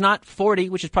 3, which is not 40,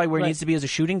 which is probably where he needs to be as a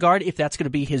shooting guard if that's going to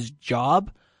be his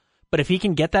job. But if he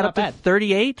can get that up to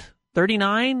 38,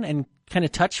 39, and kind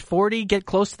of touch 40, get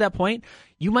close to that point,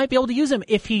 you might be able to use him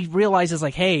if he realizes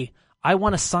like, hey, I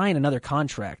want to sign another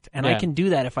contract, and I can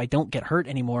do that if I don't get hurt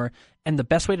anymore. And the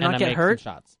best way to not get hurt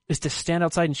is to stand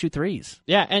outside and shoot threes.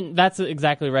 Yeah, and that's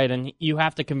exactly right. And you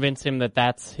have to convince him that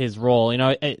that's his role. You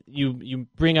know, you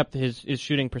bring up his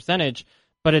shooting percentage,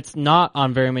 but it's not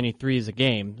on very many threes a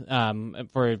game.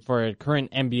 For a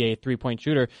current NBA 3-point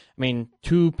shooter, I mean,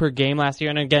 2 per game last year,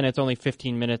 and again, it's only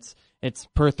 15 minutes. It's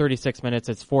per 36 minutes.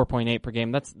 It's 4.8 per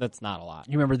game. That's not a lot.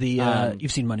 You remember the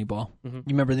you've seen Moneyball. Mm-hmm. You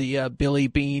remember the Billy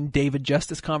Bean David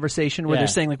Justice conversation where they're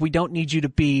saying like, we don't need you to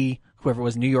be whoever it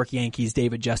was, New York Yankees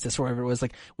David Justice, or whoever it was,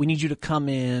 like, we need you to come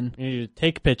in, you need to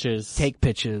take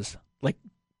pitches. Like,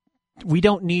 we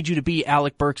don't need you to be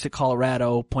Alec Burks at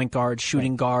Colorado, point guard,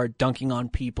 shooting guard, dunking on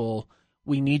people.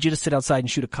 We need you to sit outside and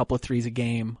shoot a couple of threes a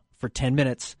game for 10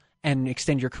 minutes. And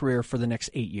extend your career for the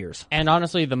next 8 years. And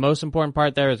honestly, the most important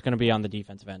part there is going to be on the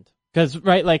defensive end. Because,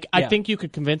 right, like, I think you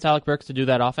could convince Alec Burks to do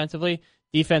that offensively.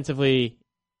 Defensively,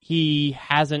 he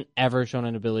hasn't ever shown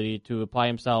an ability to apply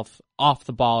himself off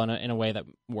the ball in a way that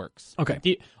works.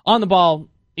 Okay. On the ball,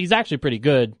 he's actually pretty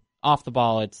good. Off the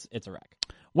ball, it's a wreck.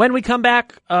 When we come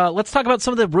back, let's talk about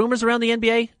some of the rumors around the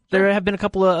NBA. There have been a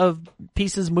couple of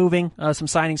pieces moving, some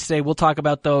signings today. We'll talk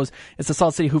about those. It's the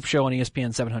Salt City Hoop Show on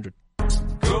ESPN 700.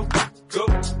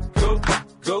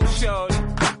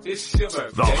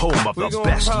 The home of the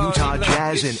best Utah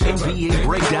Jazz and NBA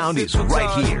breakdown is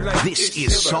right here. This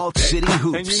is Salt City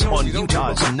Hoops on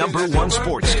Utah's #1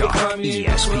 sports talk,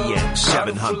 ESPN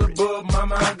 700.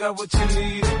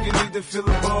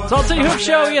 Salt City Hoop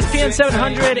Show, ESPN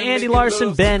 700. Andy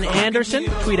Larson, Ben Anderson.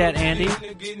 Tweet at Andy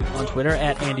on Twitter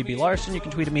at Andy B. Larson. You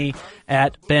can tweet at me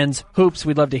at Ben's Hoops.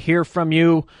 We'd love to hear from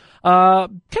you.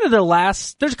 Kind of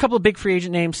there's a couple of big free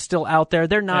agent names still out there.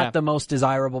 They're not the most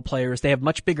desirable players. They have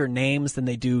much bigger names than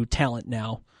they do talent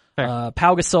now. Pau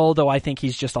Gasol, though, I think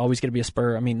he's just always going to be a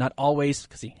Spur. I mean, not always,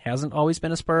 because he hasn't always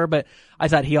been a Spur, but I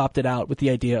thought he opted out with the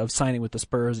idea of signing with the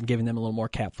Spurs and giving them a little more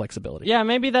cap flexibility. Yeah,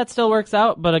 maybe that still works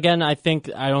out, but again, I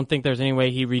don't think there's any way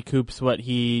he recoups what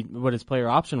his player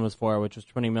option was for, which was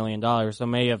 $20 million, so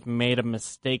may have made a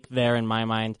mistake there in my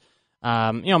mind.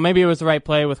 Maybe it was the right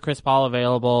play with Chris Paul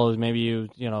available. Maybe you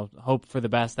hope for the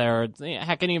best there. Or,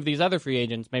 heck, any of these other free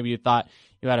agents, maybe you thought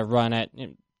you had a run at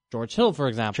George Hill, for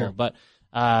example. Sure. But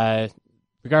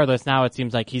regardless, now it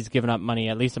seems like he's given up money,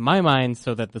 at least in my mind,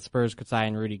 so that the Spurs could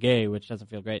sign Rudy Gay, which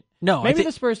doesn't feel great. No, maybe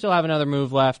the Spurs still have another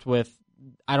move left with.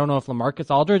 I don't know if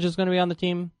LaMarcus Aldridge is going to be on the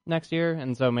team next year,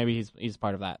 and so maybe he's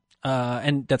part of that.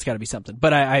 And that's got to be something.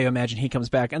 But I imagine he comes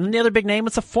back. And then the other big name,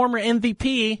 it's a former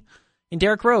MVP. And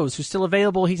Derrick Rose, who's still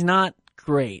available, he's not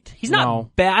great. He's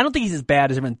not bad. I don't think he's as bad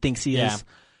as everyone thinks he is.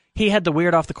 He had the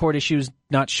weird off-the-court issues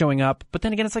not showing up. But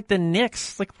then again, it's like the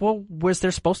Knicks. Like, well, was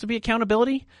there supposed to be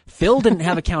accountability? Phil didn't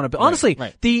have accountability. Honestly,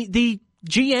 the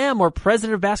GM or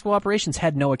president of basketball operations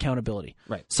had no accountability.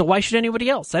 Right. So why should anybody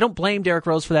else? I don't blame Derrick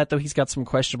Rose for that, though. He's got some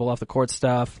questionable off-the-court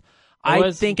stuff.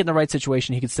 I think in the right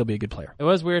situation, he could still be a good player. It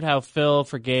was weird how Phil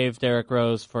forgave Derrick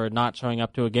Rose for not showing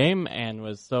up to a game and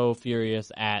was so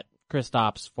furious at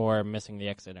Kristaps for missing the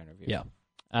exit interview.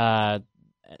 Yeah.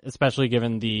 Especially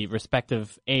given the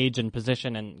respective age and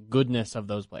position and goodness of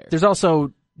those players. There's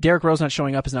also Derrick Rose not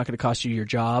showing up is not going to cost you your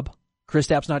job.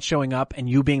 Kristaps not showing up and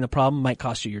you being the problem might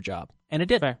cost you your job. And it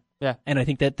did. Fair. Yeah. And I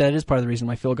think that is part of the reason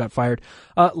why Phil got fired.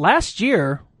 Last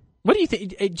year, what do you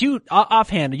think?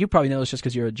 Offhand, you probably know this just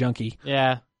because you're a junkie.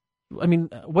 Yeah. I mean,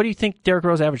 what do you think Derrick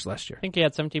Rose averaged last year? I think he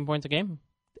had 17 points a game.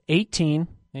 18.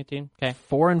 Okay.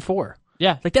 4-4.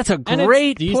 Yeah. Like, that's a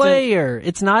great player.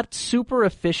 It's not super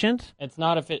efficient. It's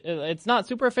not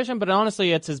super efficient, but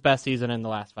honestly, it's his best season in the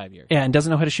last 5 years. Yeah, and doesn't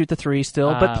know how to shoot the three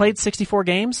still, but played 64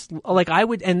 games. Like, I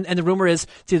would, and the rumor is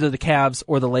it's either the Cavs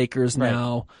or the Lakers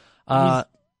now. He's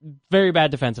very bad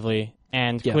defensively,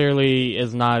 and clearly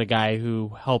is not a guy who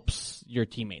helps your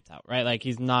teammates out, right? Like,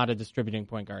 he's not a distributing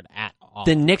point guard at all.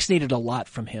 The Knicks needed a lot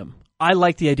from him. I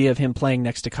like the idea of him playing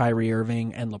next to Kyrie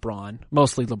Irving and LeBron.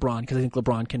 Mostly LeBron, because I think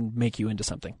LeBron can make you into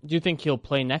something. Do you think he'll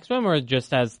play next to him or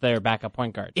just as their backup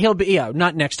point guard? He'll be,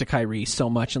 not next to Kyrie so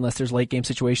much unless there's late game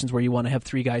situations where you want to have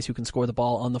three guys who can score the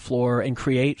ball on the floor and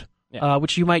create,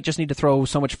 which you might just need to throw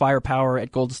so much firepower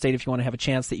at Golden State if you want to have a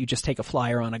chance that you just take a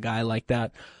flyer on a guy like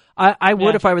that. I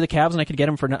would if I were the Cavs and I could get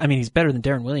him for, I mean, he's better than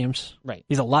Deron Williams. Right.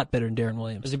 He's a lot better than Deron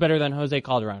Williams. Is he better than Jose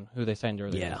Calderon, who they signed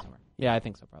earlier this summer? Yeah, I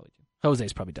think so, probably too.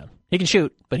 Jose's probably done. He can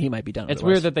shoot, but he might be done. It's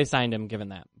weird that they signed him given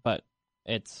that, but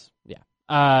it's,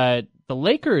 the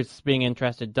Lakers being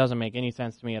interested doesn't make any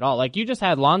sense to me at all. Like, you just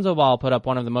had Lonzo Ball put up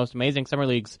one of the most amazing summer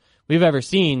leagues we've ever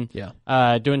seen.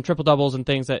 Yeah. Doing triple doubles and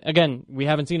things that, again, we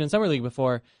haven't seen in summer league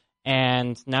before.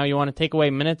 and now you want to take away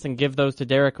minutes and give those to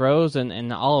Derrick Rose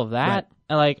and all of that.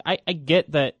 Right. Like, I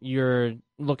get that you're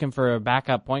looking for a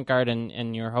backup point guard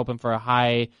and you're hoping for a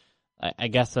high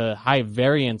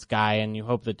variance guy, and you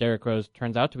hope that Derrick Rose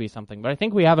turns out to be something. But I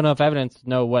think we have enough evidence to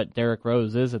know what Derrick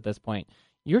Rose is at this point.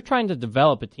 You're trying to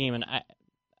develop a team, and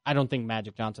I don't think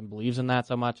Magic Johnson believes in that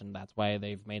so much, and that's why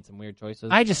they've made some weird choices.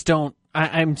 I just don't.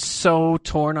 I'm so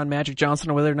torn on Magic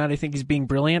Johnson, or whether or not I think he's being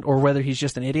brilliant, or whether he's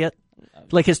just an idiot.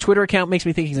 Like, his Twitter account makes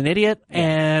me think he's an idiot,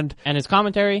 and his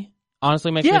commentary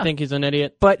honestly makes me think he's an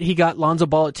idiot. But he got Lonzo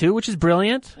Ball at 2, which is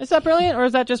brilliant. Is that brilliant, or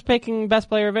is that just picking best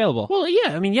player available? Well,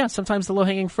 yeah. I mean, yeah, sometimes the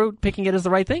low-hanging fruit, picking it is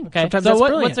the right thing. Okay. Sometimes so that's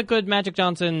brilliant. what's a good Magic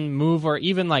Johnson move, or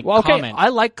even comment? I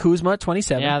like Kuzma at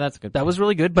 27. Yeah, that's good. That was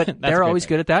really good, but they're always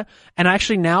good at that. And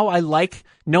actually now I like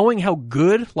knowing how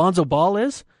good Lonzo Ball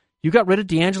is. You got rid of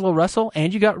D'Angelo Russell,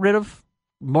 and you got rid of,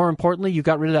 more importantly, you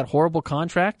got rid of that horrible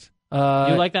contract. You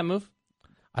like that move?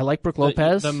 I like Brook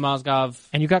Lopez. The Mozgov.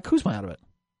 And you got Kuzma out of it.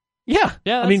 Yeah.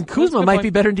 I mean, Kuzma might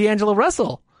be better than D'Angelo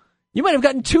Russell. You might have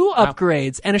gotten 2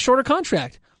 upgrades and a shorter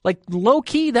contract. Like,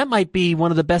 low-key, that might be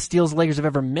one of the best deals the Lakers have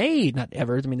ever made. Not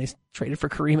ever. I mean, they traded for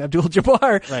Kareem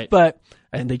Abdul-Jabbar. Right.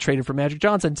 And they traded for Magic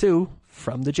Johnson, too,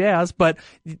 from the Jazz. But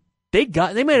they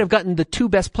might have gotten the 2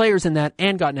 best players in that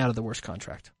and gotten out of the worst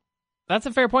contract. That's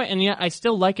a fair point, and yet I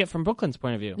still like it from Brooklyn's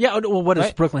point of view. Yeah, well, what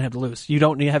does Brooklyn have to lose? You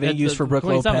don't have any use for Brook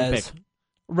Lopez. Pick.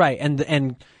 Right,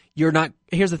 and you're not,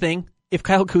 here's the thing, if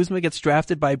Kyle Kuzma gets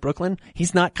drafted by Brooklyn,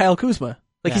 he's not Kyle Kuzma.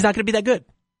 He's not going to be that good.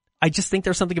 I just think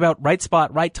there's something about right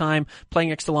spot, right time, playing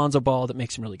next to Lonzo Ball that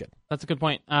makes him really good. That's a good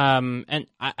point. And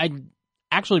I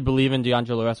actually believe in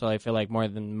D'Angelo Russell, I feel like, more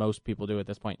than most people do at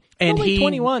this point. And he's only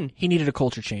 21. He needed a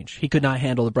culture change. He could not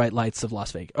handle the bright lights of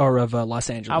Las Vegas, or of Los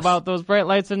Angeles. How about those bright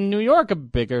lights in New York, a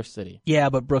bigger city? Yeah,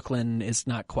 but Brooklyn is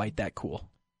not quite that cool.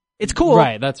 It's cool.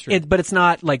 Right, that's true. But it's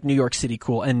not like New York City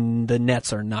cool, and the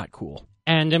Nets are not cool.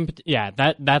 And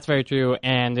that's very true.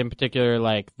 And in particular,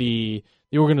 like the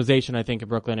organization, I think, in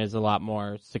Brooklyn is a lot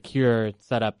more secure,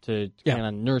 set up to kind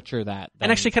of nurture that.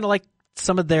 And actually kind of like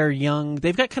some of their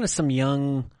they've got kind of some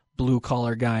young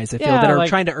blue-collar guys, I feel, that are like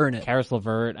trying to earn it. Karis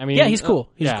LeVert. I mean, yeah, he's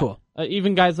cool. He's cool.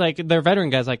 Even guys like, their veteran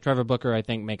guys like Trevor Booker, I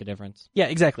think, make a difference. Yeah,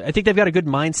 exactly. I think they've got a good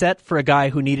mindset for a guy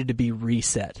who needed to be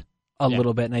reset a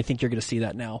little bit, and I think you're going to see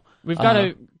that now. We've got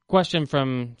a question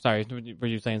from, sorry, were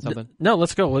you saying something? No,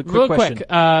 let's go. Real question. quick.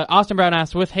 Austin Brown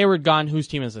asked, with Hayward gone, whose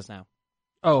team is this now?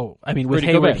 Oh, I mean, with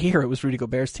Hayward here, it was Rudy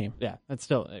Gobert's team. Yeah, that's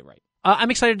still right. I'm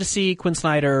excited to see Quinn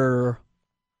Snyder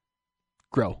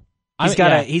grow. He's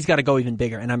got to go even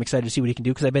bigger, and I'm excited to see what he can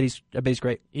do because I bet he's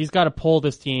great. He's got to pull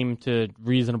this team to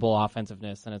reasonable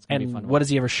offensiveness, and it's going to be fun. What has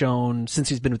he ever shown since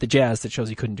he's been with the Jazz that shows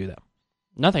he couldn't do that?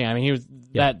 Nothing. I mean, he was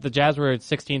the Jazz were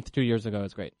 16th 2 years ago.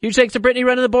 It's great. Huge thanks to Brittany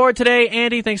running the board today.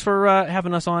 Andy, thanks for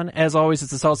having us on. As always,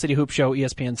 it's the Salt City Hoop Show,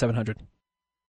 ESPN 700.